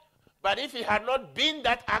bad, but if it had not been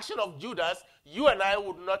that action of Judas, you and I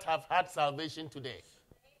would not have had salvation today.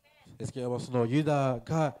 ですけれども、そのユダ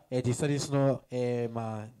が、実際にその、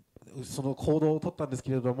その行動を取ったんですけ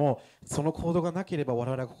れども、その行動がなければ我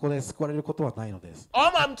々はここで救われることはないのです。 All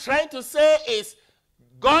I'm trying to say is,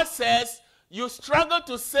 God says, you struggle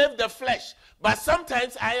to save the flesh, but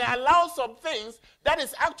sometimes I allow some things that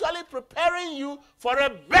is actually preparing you for a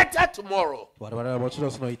better tomorrow. 我々はもちろ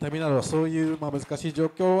んその痛みなどそういう難しい状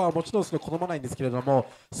況はもちろんその好まないんですけれども、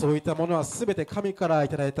そういったものはすべて神からい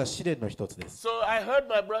ただいた試練の一つです。 So I heard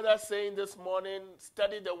my brother saying this morning,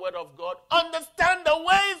 study the word of God, understand the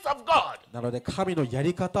ways of God. なので神のや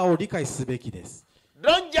り方を理解すべきです。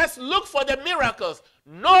 Don't just look for the miracles.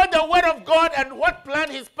 Know the word of God and what plan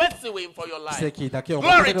He's pursuing for your 奇 life. 跡だけを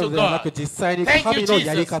求めるのではなく、実際に神の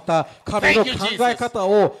やり方、神の考え方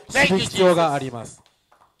を知る必要があります。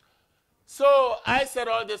 So I said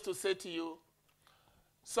all this to say to you,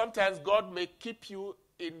 sometimes God may keep you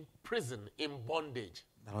in prison, in bondage.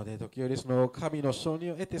 なので時折その神の承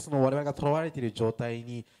認を得てその我々が囚われている状態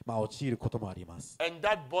に陥ることもあります。 And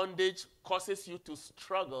that bondage causes you to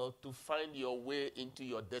struggle to find your way into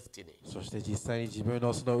your destiny. そして実際に自分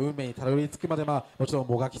のその運命にたどり着くまでもちろん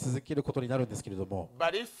もがき続けることになるんですけれども、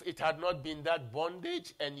 But if it had not been that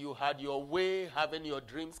bondage and you had your way, having your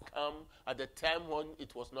dreams come at the time when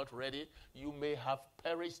it was not ready, you may have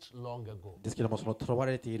perished long ago. ですけども、その囚わ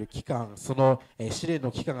れている期間、その試練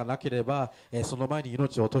の期間がなければ、その前に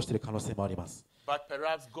命を落としている可能性もあります。 But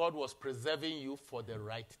perhaps God was preserving you for the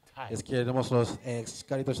right で time. すけれども、そのしっ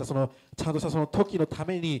かりとしたそのちゃんとしたその時のた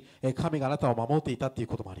めに神があなたを守っていたという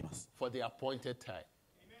こともあります。 For the appointed time.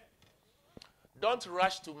 Don't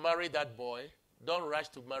rush to marry that boy. Don't rush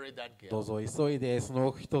to marry that どう girl. ぞ急いでそ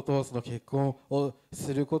の人とその結婚を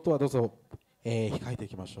することはどうぞ、控えてい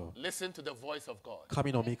きましょう。 Listen to the voice of God.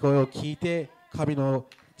 神の御声を聞いて、神の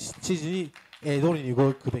指示に、通りに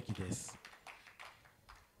動くべきです。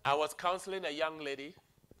I was counseling a young lady.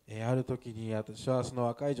 ある時に私はその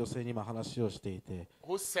若い女性に話をしていて、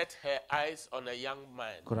 who set her eyes on a young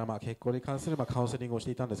man. これは結婚に関するカウンセリングをし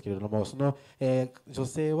ていたんですけれども、その、女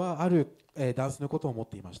性はある、男性のことを思っ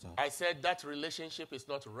ていました。I said that relationship is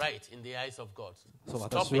not right in the eyes of God. そう、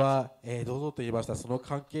 Stop 私 it. は、堂々と言いました。その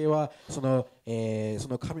関係はその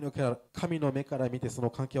神の目から見てその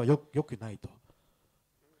関係はよくないと。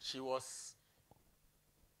She was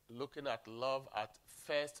looking at love at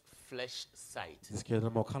first flesh sight. ですけれど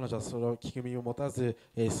も、彼女はその聞き耳を持たず、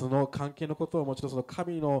その関係のことをもちろんその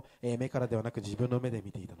神の目からではなく自分の目で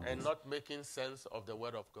見ていたので And す。 not making sense of the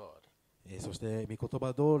word of God. そして御言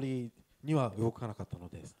葉通りには動かなかったの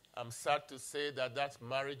です。 I'm sad to say that that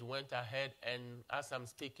marriage went ahead, and as I'm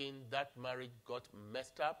speaking, that marriage got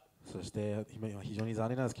messed up. そして今非常に残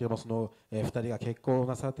念なんですけれども、その2人が結婚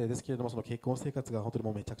なさってですけれども、その結婚生活が本当に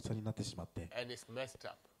もうめちゃくちゃになってしまって、 And it's messed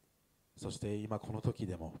up. そして今この時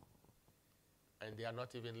でも、 And they are not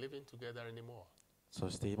even living together anymore. そ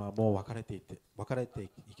して今もう別れてい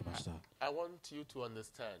きました。 I want you to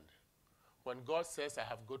understand. When God says, I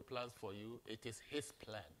have good plans for you, it is His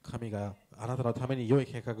plan. 神があなたのために良い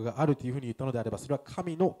計画があるというふうに言ったのであれば、それは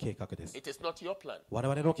神の計画です。 It is not your plan. 我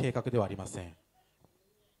々の計画ではありません。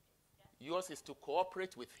 Yours is to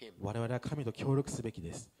cooperate with Him, 我々は神と協力すべき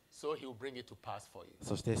です。 so He will bring it to pass for you.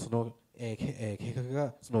 そしてその、計画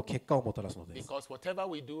がその結果をもたらすのです。 Because whatever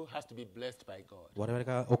we do has to be blessed by God. 我々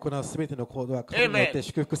が行うすべての行動は神によって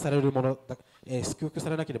祝福されるものだ、祝福さ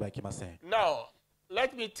れなければいけません。 Now,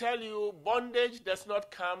 let me tell you, bondage does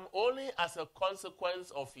not come only as a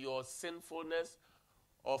consequence of your sinfulness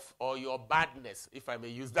or your badness, if I may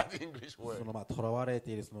use that English そ word. の囚われ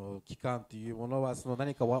ているその期間というものはその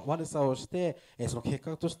何か悪さをして、その結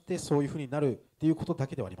果としてそういうふうになるということだ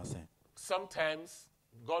けではありません。 Sometimes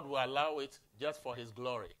God will allow it just for His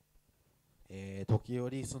glory. 時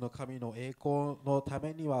折その神の栄光のた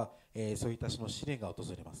めには、そういったその試練が訪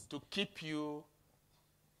れます。 To keep you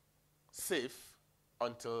safe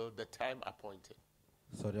until the time appointed.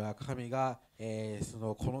 それは神が、こ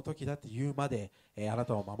の時だって言うまで、あな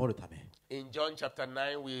たを守るため。 In John chapter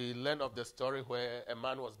 9, we learn of the story where a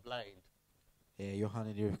man was blind. ヨハ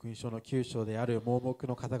ネによる福音書の9章である盲目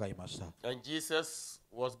の方がいました。 And Jesus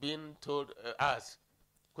was being told, asked,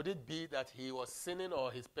 could it be that he was sinning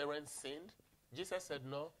or his parents sinned? Jesus said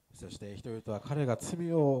no. そして人々は彼が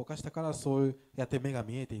罪を犯したからそうやって目が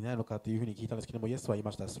見えていないのかというふうに聞いたんですけども、イエスは言い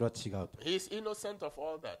ました。それは違うと。 He is innocent of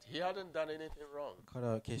all that. He hadn't done anything wrong. 彼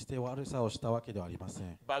は決して悪さをしたわけではありませ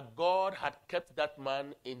ん。 But God had kept that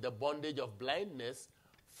man in the bondage of blindness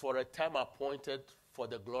for a time appointed for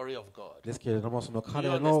the glory of God. ですけれども、その彼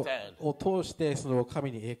Do you の understand? を通してその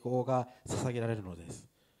神に栄光が捧げられるのです。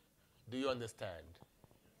 Do you understand?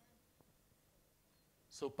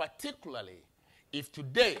 So particularly, if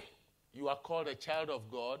today you are called a child of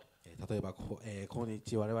God, 例えば、今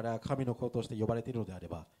日我々は神の子として呼ばれているのであれ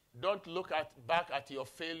ば、 don't look back at your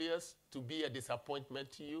failures to be a disappointment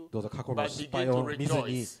to you, どうぞ過去の but 失敗 begin を to 見ずに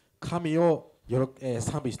rejoice. 神を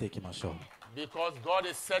賛美していきましょう。 Because God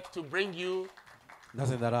is set to bring you な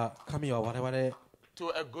ぜなら神は我々 to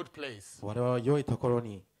a good place. 我々を良いところ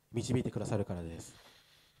に導いてくださるからです。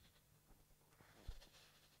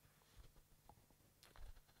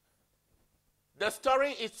 The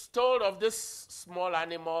story is told of this small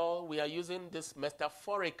animal. We are using this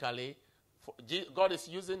metaphorically. God is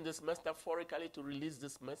using this metaphorically to release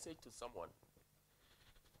this message to someone.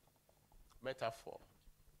 Metaphor.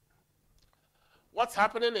 What's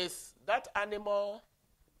happening is that animal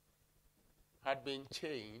had been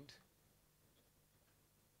chained.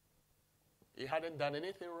 He hadn't done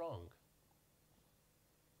anything wrong.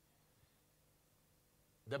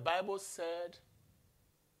 The Bible said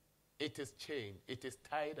it is chained, it is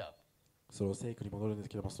tied up. その聖句に戻るんです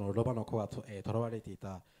けれども、そのロバの子が囚われてい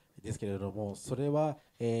たですけれども、それは、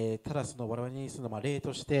ただその我々にその例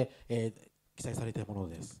として、記載されているもの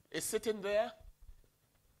です。It's sitting there.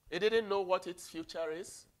 It didn't know what its future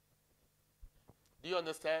is. Do you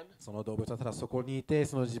understand? その動物はただそこにいて、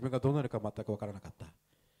その自分がどうなるか全く分からなかった。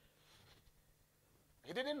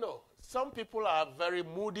He didn't know. Some people are very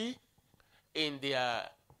moody in their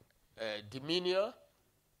demeanor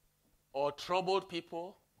or troubled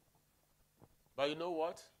people. But you know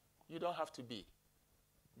what? You don't have to be.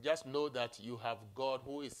 Just know that you have God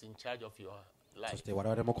who is in charge of your そ life. して我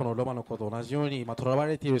々もこのロバの子と同じように、囚わ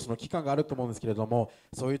れているその期間があると思うんですけれども、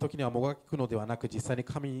そういう時にはもがくのではなく、実際に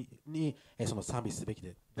神にその賛美すべき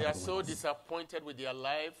で They な are ると思 so います。 disappointed with their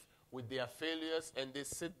life, with their failures, and they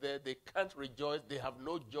sit there. They can't rejoice. They have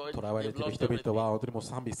no joy. 囚われ They've ている lost 人々 everything. は本当にもう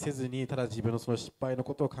賛美せずに、ただ自分のその失敗の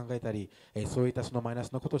ことを考えたり、そういったそのマイナ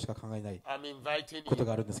スのことしか考えない I'm inviting こと you.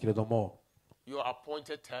 があるんですけれども、Your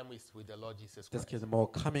appointed time is with the Lord Jesus です Christ. けれども、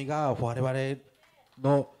神が我々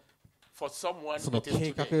の For someone, その it is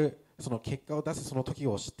計 today. 画、その結果を出すその時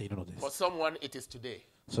を知っているので For す。 someone, it is today.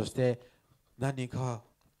 そして何人かは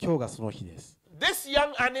今日がその日です。 This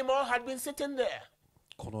young animal had been sitting there.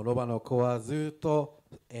 このロバの子はずっと、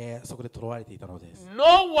そこで囚われていたのです。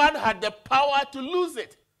 No one had the power to lose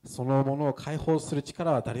it. そのものを解放する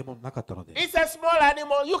力は誰もなかったのです。 It's a small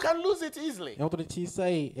animal. You can lose it easily. 本当に小さ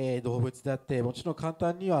い、動物であって、もちろん簡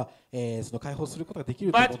単には、その解放することができ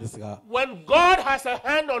ると思うんですが、 When God has a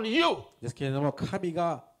hand on you, ですけれども、神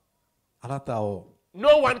があなたを no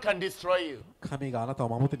one can destroy you. 神があなたを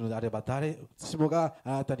守っているのであれば、誰しもが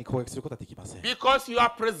あなたに攻撃することはできません。 Because you are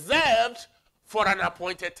preserved for an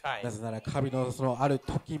appointed な time. ぜなら神のそのある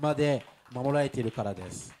時まで守られているからで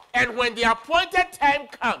す。 And when the appointed time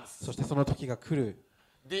comes, そしてその時が来る、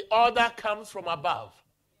the order comes from above.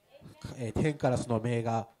 天からその命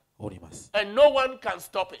がおります。 And no one can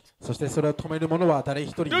stop it. そしてそれを止める者は誰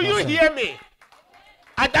一人いま Do you せん。 hear me?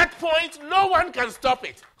 At that point, no one can stop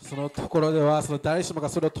it. そのところではその誰しもが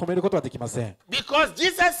それを止めることはできません。 Because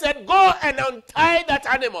Jesus said, Go and untie that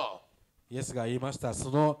animal. イエスが言いました。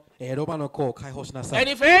その、ロバの子を解放しなさ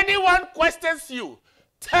And い。 if anyone questions you,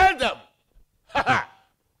 tell them,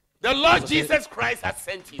 the Lord Jesus Christ has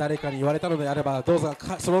sent you. 誰かに言われたのであれば、どうぞ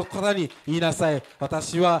その方に言いなさい。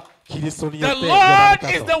私はキリストによ The って呼ばれ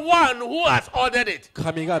Lord is た the と。 one who has ordered it.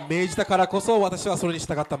 神が命じたからこそ私はそれに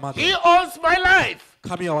従ったま He で。 owns my life.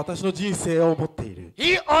 神は私の人生を持っている。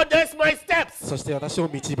 He orders my steps. そして私を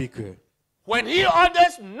導く。 When He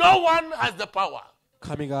orders, no one has the power.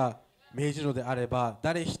 神が命じるのであれば、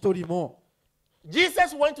誰一人も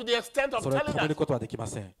Jesus went to the extent of それを telling 止め us, ることはできま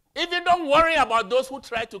せん。 even don't worry about those who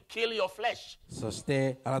try to kill your flesh. そし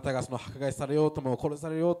てあなたがその迫害されようとも殺さ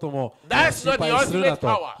れようとも That's 心 not the 配するな ultimate と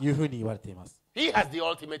power. いうふうに言われています。 He has the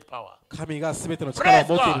ultimate power. 神が全ての力を Praise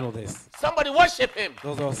持っているので God. す。 Somebody worship Him.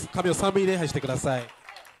 どうぞ神を賛美礼拝してください。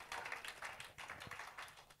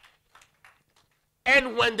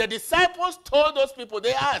 And when the disciples told those people,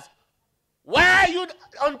 they asked, Why are you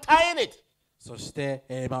untying it? そして、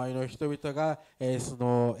周りの人々が、そ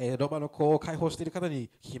の、ロバの子を解放している方に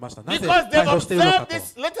聞きました。なぜ Because 解 they've 放しているのか observed と。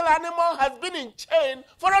 this little animal has been in chain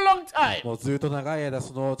for a long time. もうずっと長い間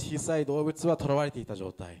その小さい動物は囚われていた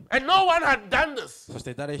状態。 And no one had done this. そし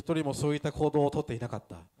て誰一人もそういった行動をとっていなかっ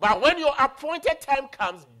た。 But when your appointed time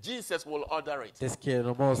comes, Jesus will order it. ですけれ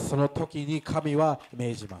ども、その時に神は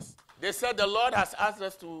命じます。 They said the Lord has asked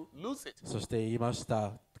us to lose it. そして言いまし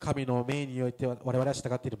た。神の命において我々は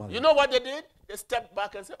従っているまで You。know what they did? They stepped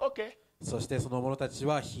back and said, Okay, そしてその者たち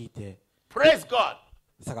は引いて praise God.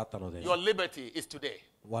 下がったのです。 Your liberty is today.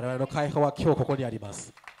 我々の解放は今日ここにありま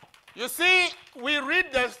す。 You see, we read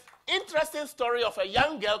the interesting story of a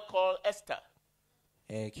young girl called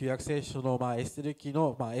Esther. 旧約聖書の、エステル記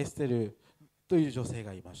の、エステルという女性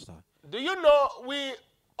がいました。 Do you know we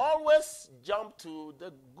always jump to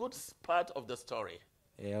the good part of the story?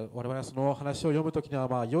 我々はその話を読むときに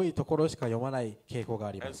は、良いところしか読まない傾向が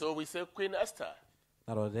ありま And す。 so we say Queen Esther.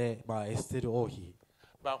 なので、エステル王妃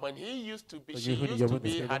But when she used to be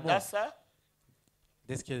Hadassah. Hadassah,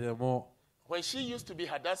 ですけれども、 when she used to be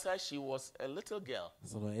Hadassah, she was a little girl.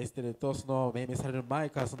 そのエステルとその命名される前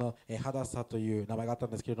からそのハダサという名前があった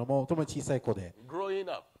んですけれども、とても小さい子で、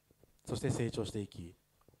 Growing up. そして成長していき、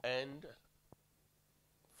 And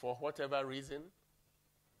for whatever reason,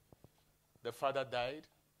 the father died,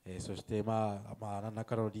 そして何ら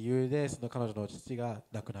かの理由でその彼女の父が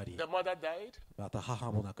亡くなり、 the mother died. また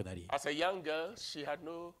母も亡くなり、 As a young girl, she had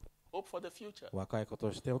no hope for the future. 若い子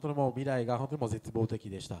として本当にもう未来が本当にもう絶望的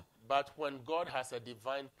でした。 But when God has a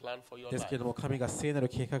divine plan for your ですけれ life, ども神が聖なる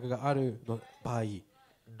計画があるの場合、 don't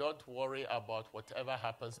worry about whatever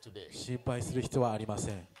happens today. 心配する必要はありま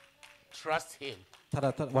せん。 Trust Him. た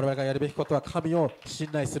だ我々がやるべきことは神を信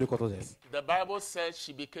頼することです。 The Bible says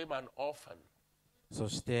she became an orphan そ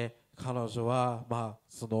して彼女は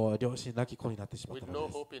その両親なき子になってしまっ with た no の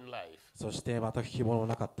です。 hope in life. そして全く希望の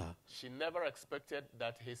なかった。 She never expected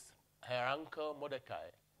that her uncle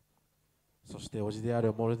Mordecai そして叔父であ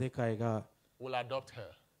るモルデカイが will adopt her.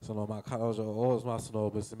 その彼女をその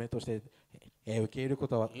娘として受け入れるこ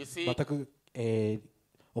とは You see, 全く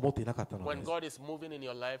思っていなかったの When です。 God is moving in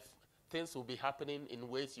your life, things will be happening in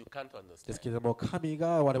ways you can't で understand. すけれども神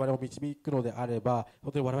が我々を導くのであれば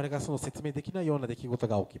本当に我々がその説明できないような出来事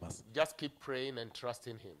が起きます。 Just keep praying and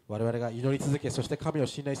trusting Him. 我々が祈り続けそして神を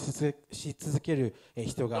信頼し続ける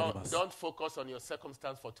必要があります。 Don't focus on your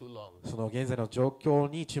circumstance for too long. その現在の状況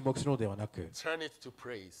に注目するのではなく Turn it to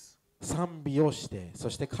praise. 賛美をしてそ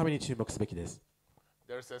して神に注目すべきです。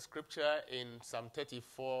 There's a scripture in Psalm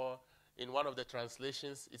 34 in one of the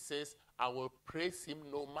translations, it says, I will praise him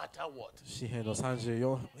no matter what. 詩篇の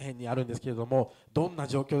34編にあるんですけれども、どんな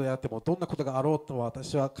状況であってもどんなことがあろうと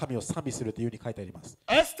私は神を賛美するというふうに書いてあります。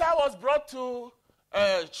Esther was brought to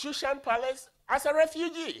Shushan Palace as a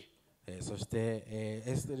refugee. そして、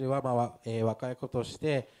エステルは、若い子とし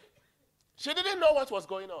て、She didn't know what was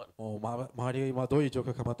going on. 周りはどういう状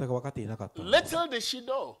況か全く分かっていなかったんです。 Little did she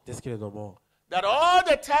know ですけれども、that all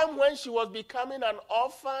the time when she was becoming an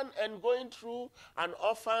orphan and going through an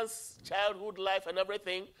orphan's childhood life and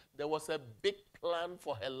everything, there was a big plan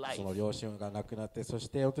for her life. その両親が亡くなって、そし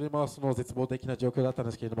て本当にその絶望的な状況だったん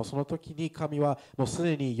ですけれども、その時に神はもうす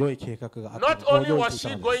でに良い計画があった Not only 用意 was して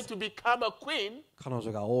い she たの going です。 to become a queen, 彼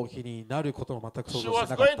女が王妃になることも全く想 she 像して was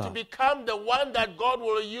なかっ going to た。 become the one that God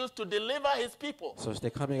will use to deliver his people. そして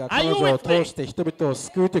神が彼女を通して人々を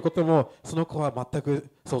救うということもその子は全く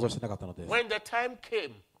想像してなかったのです。 When the time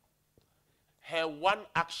came, her one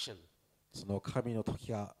action その神の時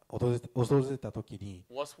が訪れた時に、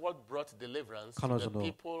 was what brought deliverance 彼 to 女 the の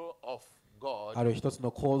people of あ God, る一つ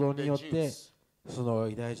の行動によっ the て Jews. その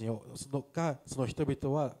ユダヤ人をその人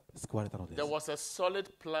々は救われたので There す。 was a solid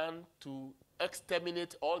plan to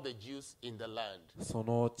exterminate all the Jews in the land. そ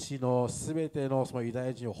の地のすべてのそのユダ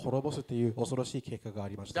ヤ人を滅ぼすという恐ろしい計画があ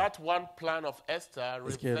りました。 That one plan of Esther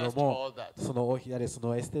ですけれど reversed も all that. その王妃であるそ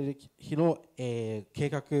のエステル妃の、計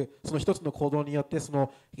画、その一つの行動によってそ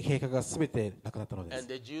の計画がすべてなくなったので And す。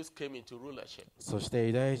 the Jews came into rulership. そして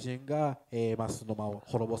ユダヤ人が、その間を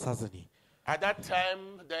滅ぼさずに At that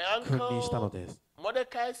time, the 君臨したの uncle です。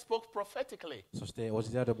 Mordecai spoke prophetically. そして叔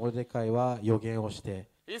父であるモルデカイは予言をして、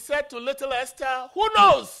 He said to little Esther, who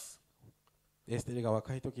knows エステルが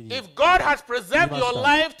若い時に if God has preserved your 言いました。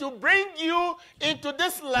 life to bring you into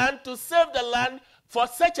this land to save the land for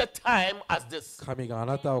such a time as this. 神があ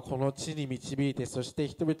なたをこの地に導いて、そして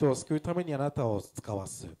人々を救うためにあなたを使わ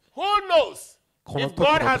す。 Who knows この if 時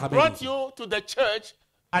God の has ために brought you to the church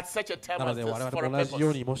at such a time なの as で this 我 for 々 a も同じよ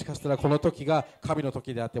う purpose. にもしかしたらこの時が神の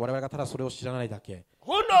時であって我々がただそれを知らないだけ。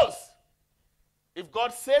 Who knows if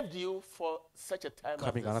God saved you for such a time as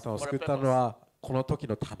神があな this たを for a 救ったの purpose. はこの時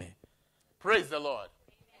のため。 Praise the Lord.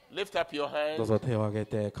 Lift up your どう hands. ぞ手を挙げ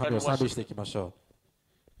て神を賛美していきましょ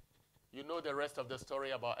You know the rest of the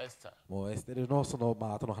story about Esther. う。もうエステルのその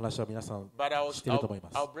後の話は皆さん But 知っていると思い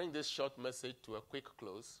ます。 I'll bring this short message to a quick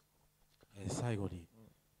close. 最後に、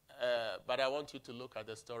 But I want you to look at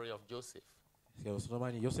the story of Joseph. その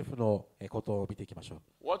前にヨセフのことを見ていきましょ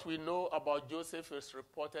う。 What we know about Joseph is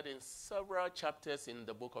reported in several chapters in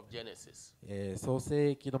the book of Genesis. 創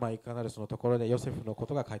世記のいかなるそのところでヨセフのこ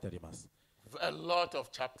とが書いてあります。 A lot of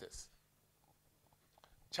chapters.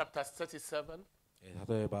 Chapter 37,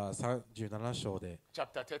 例えば37章で、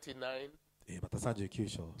 chapter 39, また39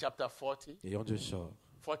章、 chapter 40, 40章、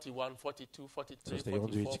 41, 42, 43, そして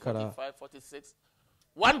 44, 41から45, 46.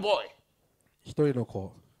 One boy 一人の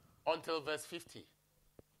子、 until verse 50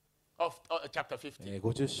 of chapter 50.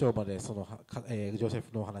 50章までそのジョセ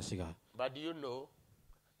フの話が。 But do you know,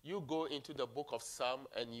 you go into the book of Psalm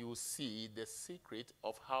and you see the secret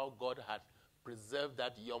of how God had preserved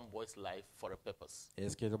that young boy's life for a purpose. で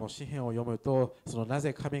すけれども、詩篇を読むと、そのな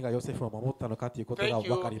ぜ神がヨセフを守ったのかということが Thank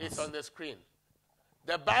分か you. りま It's す。 on the screen.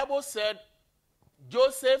 The Bible said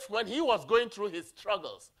Joseph, when he was going through his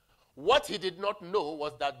struggles, what he did not know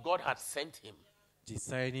was that God had sent him. 実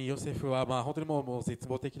際にヨセフは本当にもう絶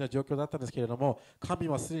望的な状況だったんですけれども、神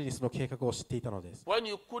はすでにその計画を知っていたのです。 When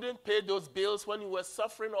you couldn't pay those bills, when you were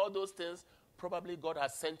suffering all those things, probably God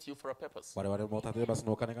has sent you for a purpose. 我々も例えばそ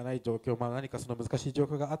のお金がない状況、何かその難しい状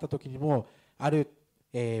況があった時にも、ある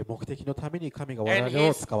目的のために神が我 And 々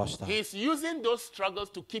を使わした。 he's using those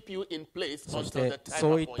struggles to keep you in place そし until て the time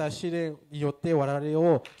そういった appointed. 試練によって我々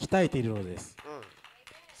を鍛えているのです。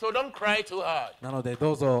 So don't cry too hard. なので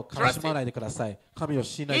どうぞ悲しまないでください。神を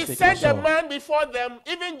信頼 He していきま sent しょ a う。 man before them,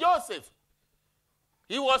 even Joseph.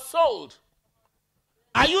 He was sold.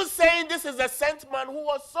 Are you saying this is a sent man who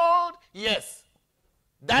was sold? Yes.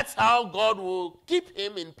 That's how God will keep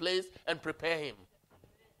him in place and prepare him.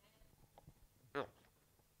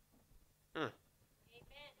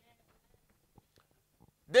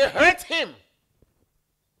 They hurt him.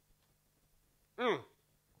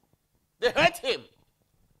 They hurt him.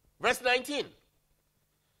 Verse 19.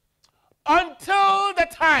 Until the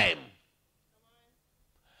time.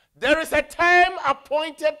 There is a time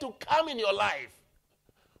appointed to come in your life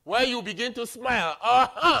where you begin to smile.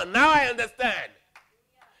 Now I understand.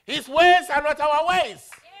 His ways are not our ways.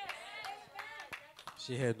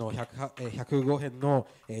 詩篇の105編の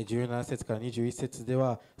17節から21節で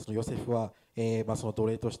は、そのヨセフはその奴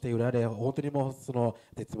隷として売られ、本当にもうその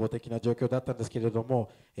絶望的な状況だったんですけれども、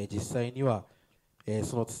実際には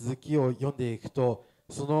その続きを読んでいくと、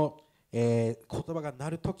その、言葉が鳴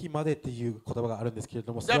る時までっていう言葉があるんですけれ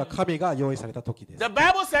ども、それは神が用意された時です。The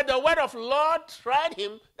Bible said the word of Lord tried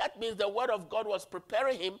him. That means the word of God was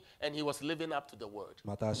preparing him and he was living up to the word.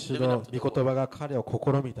 また主の御言葉が彼を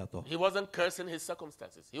試みたと。He wasn't cursing his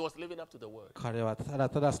circumstances. He was living up to the word. 彼はただ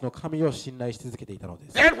ただその神を信頼し続けていたので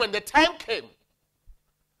す。Then when the time came,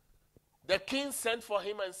 the king sent for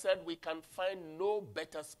him and said, "We can find no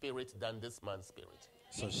better spirit than this man's spirit."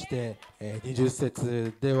 そして、20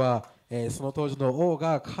節では、その当時の王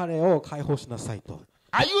が彼を解放しなさいと。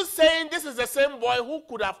Are you saying this is the same boy who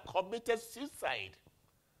could have committed suicide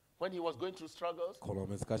when he was going through struggles? この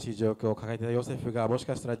難しい状況を抱えていたヨセフがもし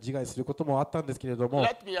かしたら自害することもあったんですけれども、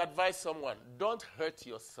 Let me advise someone, don't hurt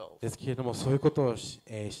yourself. ですけれどもそういうことをし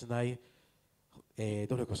ない、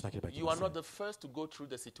努力をしなければいけ You ま are せん。 not the first to go through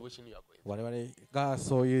the situation you are going through. 我々が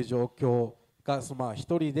そういう状況が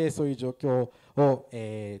一人でそういう状況を、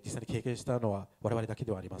実際に経験したのは我々だけ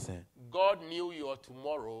ではありません。 God knew your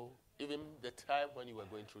tomorrow, even the time when you were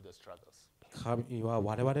going through the struggles. 神は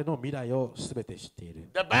我々の未来をすべて知っている。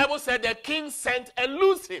 The Bible said the king sent and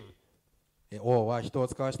loosed him. 王は人を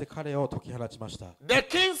使わして彼を解き放ちました。 The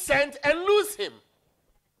king sent and loosed him.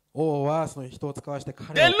 王はその人を使わして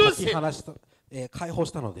彼を解き放した、解放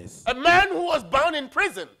したのです。 A man who was bound in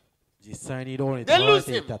prison. 実際に牢に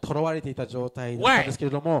囚われていた状態だったんですけ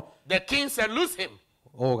れども、 The king said, "Loose him."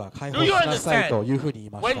 王が解放しなさいというふうに言い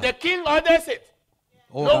まし When the た。 king orders it,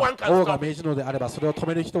 王 no one can が stop 命 it. じるのであればそれを止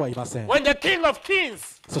める人はいません。 When the king of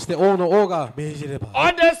kings そして王が命じれば、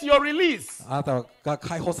 orders your release, あなたが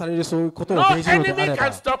解放されるそういうことを no 命じるのであ enemy れ can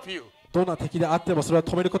ば、 stop you. どんな敵であってもそれを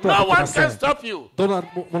止めることはで No きま one せ can ん。 stop you. どんな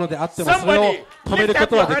ものであってもそれを止めるこ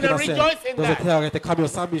とはできません。 Somebody lift up your hand and rejoice in that. どうぞ手を挙げて神を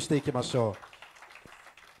賛美していきましょう。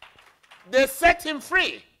 They set him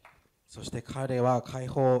free. そして彼は解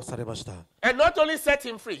放されました。 And not only set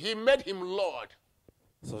him free, he made him Lord.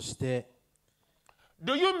 そして、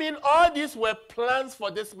 Do you mean all these were plans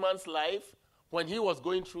for this man's life when he was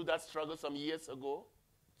going through that struggle some years ago?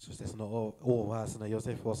 そしてその王はそのヨ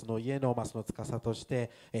セフをその家のその司として、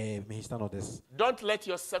命じたのです。 Don't let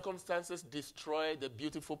your circumstances destroy the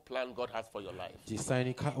beautiful plan God has for your life. 実際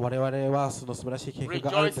に我々はその素晴らしい経験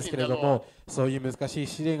があるんですけれども、そういう難しい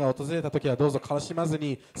試練が訪れたときはどうぞ悲しまず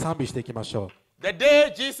に賛美していきましょう。 The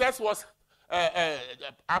day Jesus was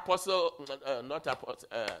apostle, not apostle,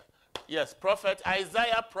 yes, prophet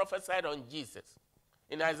Isaiah prophesied on Jesus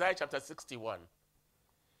in Isaiah chapter 61.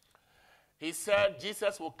 He said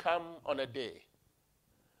Jesus will come on a day.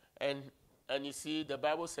 And you see, the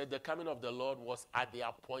Bible said the coming of the Lord was at the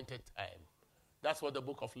appointed time. That's what the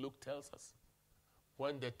book of Luke tells us.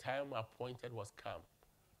 When the time appointed was come,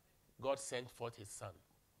 God sent forth his son.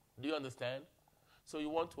 Do you understand? So you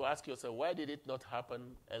want to ask yourself, why did it not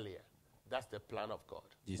happen earlier? That's the plan of God.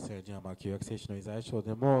 実際には旧約聖書のイザヤ書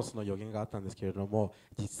でもその予言があったんですけれども、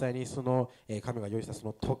実際にその神が用意したそ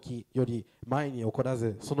の時より前に起こら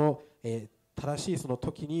ず、その正しいその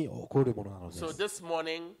時に起こるものなのです。 So this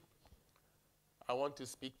morning, I want to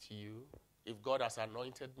speak to you. If God has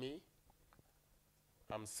anointed me,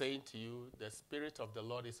 I'm saying to you, the Spirit of the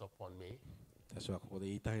Lord is upon me. 私はここで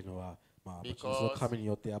言いたいのは、もちろん Because その神に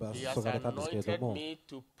よって注 He has がれたんですけれど anointed も、 me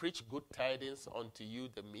to preach good tidings unto you,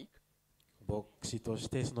 the meek. 牧師とし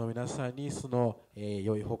てその皆さんにその、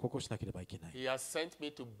良い報告をしなければいけない。 He has sent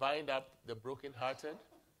me to bind up the brokenhearted,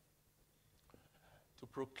 to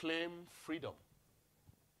proclaim freedom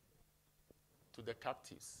to the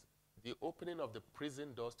captives, the opening of the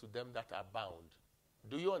prison doors to them that are bound.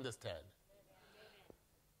 Do you understand?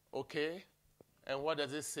 Okay. And what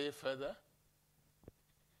does it say further?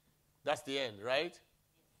 That's the end, right?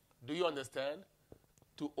 Do you understand?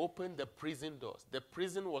 To open the prison doors. The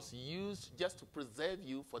prison was used just to preserve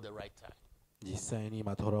you for the right time. 実際に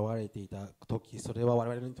囚われていた時、それは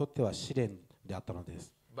我々にとっては試練であったので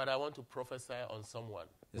す。 But I want to prophesy on someone.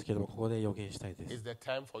 ですけれども、ここで予言したいで It's す。 the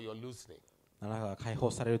time for your loosening. あなたが解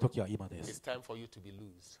放される時は今で It's す。 time for you to be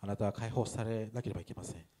loosed. あなたは解放されなければいけま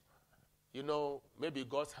せん。You know, maybe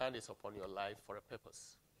God's hand is upon your life for a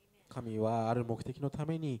purpose. 神はある目的のた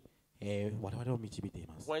めに、我々を導いてい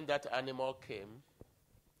ます。 When that animal came,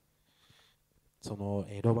 その、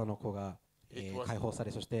ロバの子が、 It was- 解放さ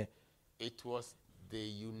れ、そして it was the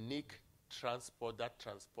unique transport that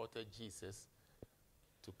transported Jesus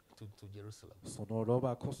to Jerusalem. そのロ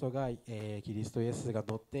バこそが、キリストイエスが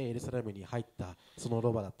乗ってエルサレムに入ったその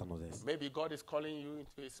ロバだったのです。 Maybe God is calling you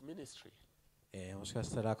into his ministry. もしかし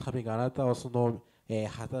たら神があなたをその、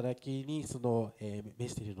働きにその、召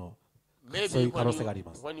しているのそうい Maybe う可能性があり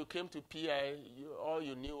ます。 when you came to PI, all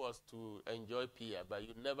you knew was to enjoy PI, but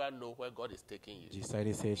you never know where God is taking you. 実際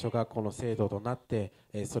に聖書学校の制度となって、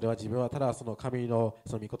それは自分はただその神の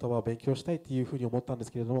その御言葉を勉強したいというふうに思ったんで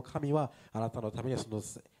すけれども、神はあなたのためにその、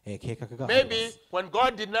計画がありま Maybe す。 when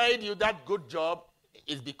God denied you that good job,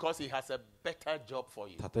 it's because He has a better job for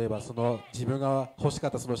you. 例えばその自分が欲しか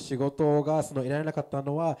ったその仕事がその得られなかった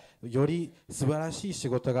のは、より素晴らしい仕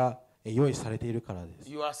事が用意されているからです。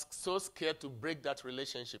 You are so scared to break that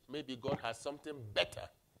relationship. Maybe God has something better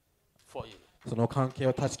for you. その関係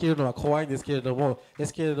を断ち切るのは怖いんですけれども、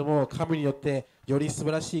神によってより素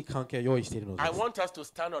晴らしい関係を用意しているので I す。 want us to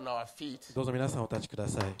stand on our feet どうぞ皆さんお立ちくだ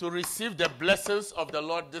さい。 to receive the blessings of the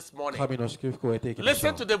Lord this morning. 神の祝福を得ていきましょ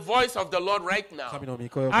Listen う。 to the voice of the Lord right now. 神の御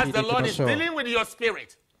声を聞 As いて the いき Lord ま is しょう。 dealing with your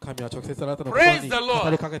spirit, 神は直接あなたの心 Praise に the Lord. 語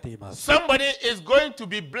りかけています。 somebody is going to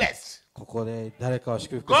be blessed. ここで誰かを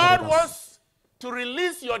祝福さ God れます。 wants to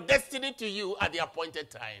release your destiny to you at the appointed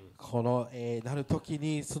time. この、なる時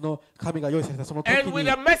にその神が用意されたその時 And に with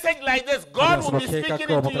a message like this, 神は God そ will の be 計 speaking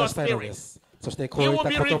画をも into たら your したいの spirit. です。そしてこう He いっ will た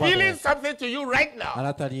be 言葉 revealing で something to you right あ now.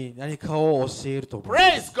 なたに何かを教えると思い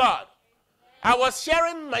ます。 Praise God. I was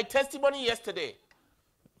sharing my testimony yesterday.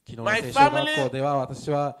 昨日の聖書学校では私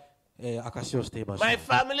は、証しをしていました。 My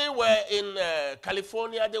family were in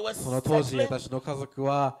California. They were その当時 settling 私の家族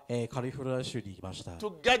は、カリフォルニア州にいました。 to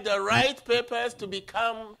get the right papers to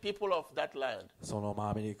become people of that land. その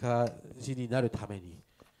アメリカ人になるために。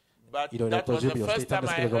 But いろいろ that と was the 準備をしてい first たん time で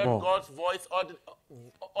すけ I れど heard も、 God's voice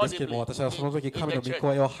ですけども audibly 私はその時 in 神 the の御 church.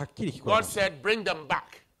 声をはっきり聞こえ God ました。 said, bring them back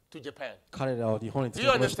to Japan. 彼らを日本に Do 連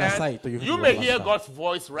you れ戻しなさい understand? というふうに You 言われ may まし hear た。 God's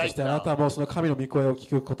voice そ right してあな now, たもその神の御声を聞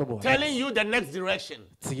くこともありま telling す。 you the next direction.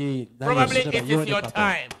 次何を Probably すれば it よ is いの your かと。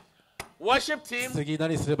 time. Worship team, 次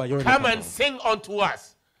何すればよいのか come と。 and sing unto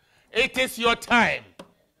us. It is your time.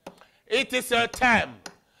 It is your time.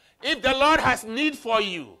 If the Lord has need for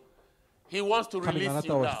you, He wants to 神があな release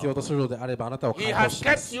た you を必要 now. とするのであればあなたを He 解放 has し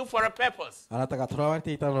ま kept す。 you for a purpose. あなたが囚われ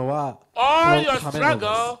ていたのはこ All の your ためなので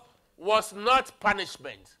struggle was not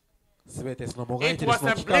punishment. す。すべてそのもがいているそ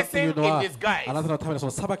の期間というの It was a blessing は in disguise. あなたのためのそ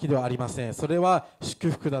の裁きではありません。それは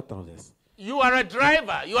祝福だったのです。 You are a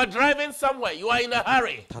driver. You are driving somewhere. You are in a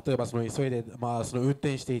hurry. 例えばその急いで、その運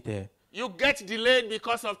転していて、You get delayed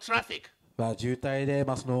because of traffic. 渋滞で、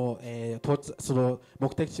その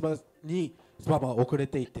目的地に、遅れ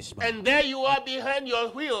ていってしまう。 And there you are behind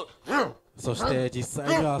your wheel. そして実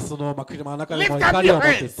際にはその車の中でも怒りを持っ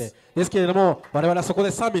ていて、ですけれども我々はそこで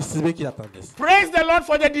賛美すべきだったんです。 Praise the Lord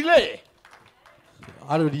for the delay.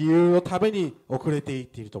 ある理由のために遅れていっ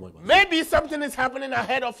ていると思います。 Maybe something is happening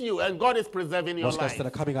ahead of you and God is preserving も your しかしたら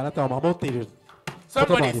life. 神があなたを守っているこ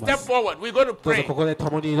ともあ Somebody りま step す。 forward. We're going to どうぞ pray. ここで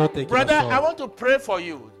共に祈っていきましょ Brother, I う。 want to pray for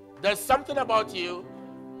you. There's something about you.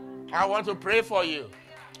 I want to pray for you.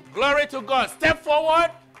 Glory to God. Step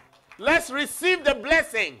forward. Let's receive the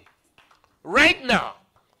blessing right now.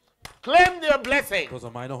 Claim your blessing. どう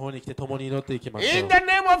ぞ前の方に来て共に祈っていきましょ In う。 the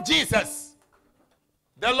name of Jesus.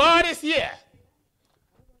 The Lord is here.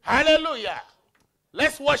 Hallelujah.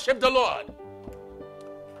 Let's worship the Lord.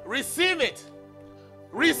 Receive it.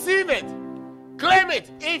 Receive it. Claim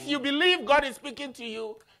it. If you believe God is speaking to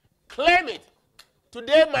you, claim it.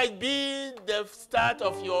 Today might be the start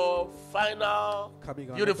of your final 神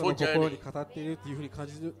があなた beautiful の心に journey. 語っているというふうに感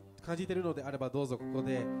じているのであればどうぞここ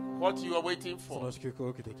で What you are waiting そ for. の祝福を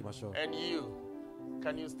受けていきましょう。 And you,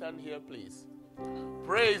 can you stand here, please?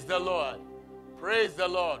 Praise the Lord. Praise the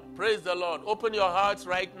Lord. Praise the Lord. Open your hearts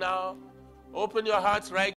right now. Open your hearts right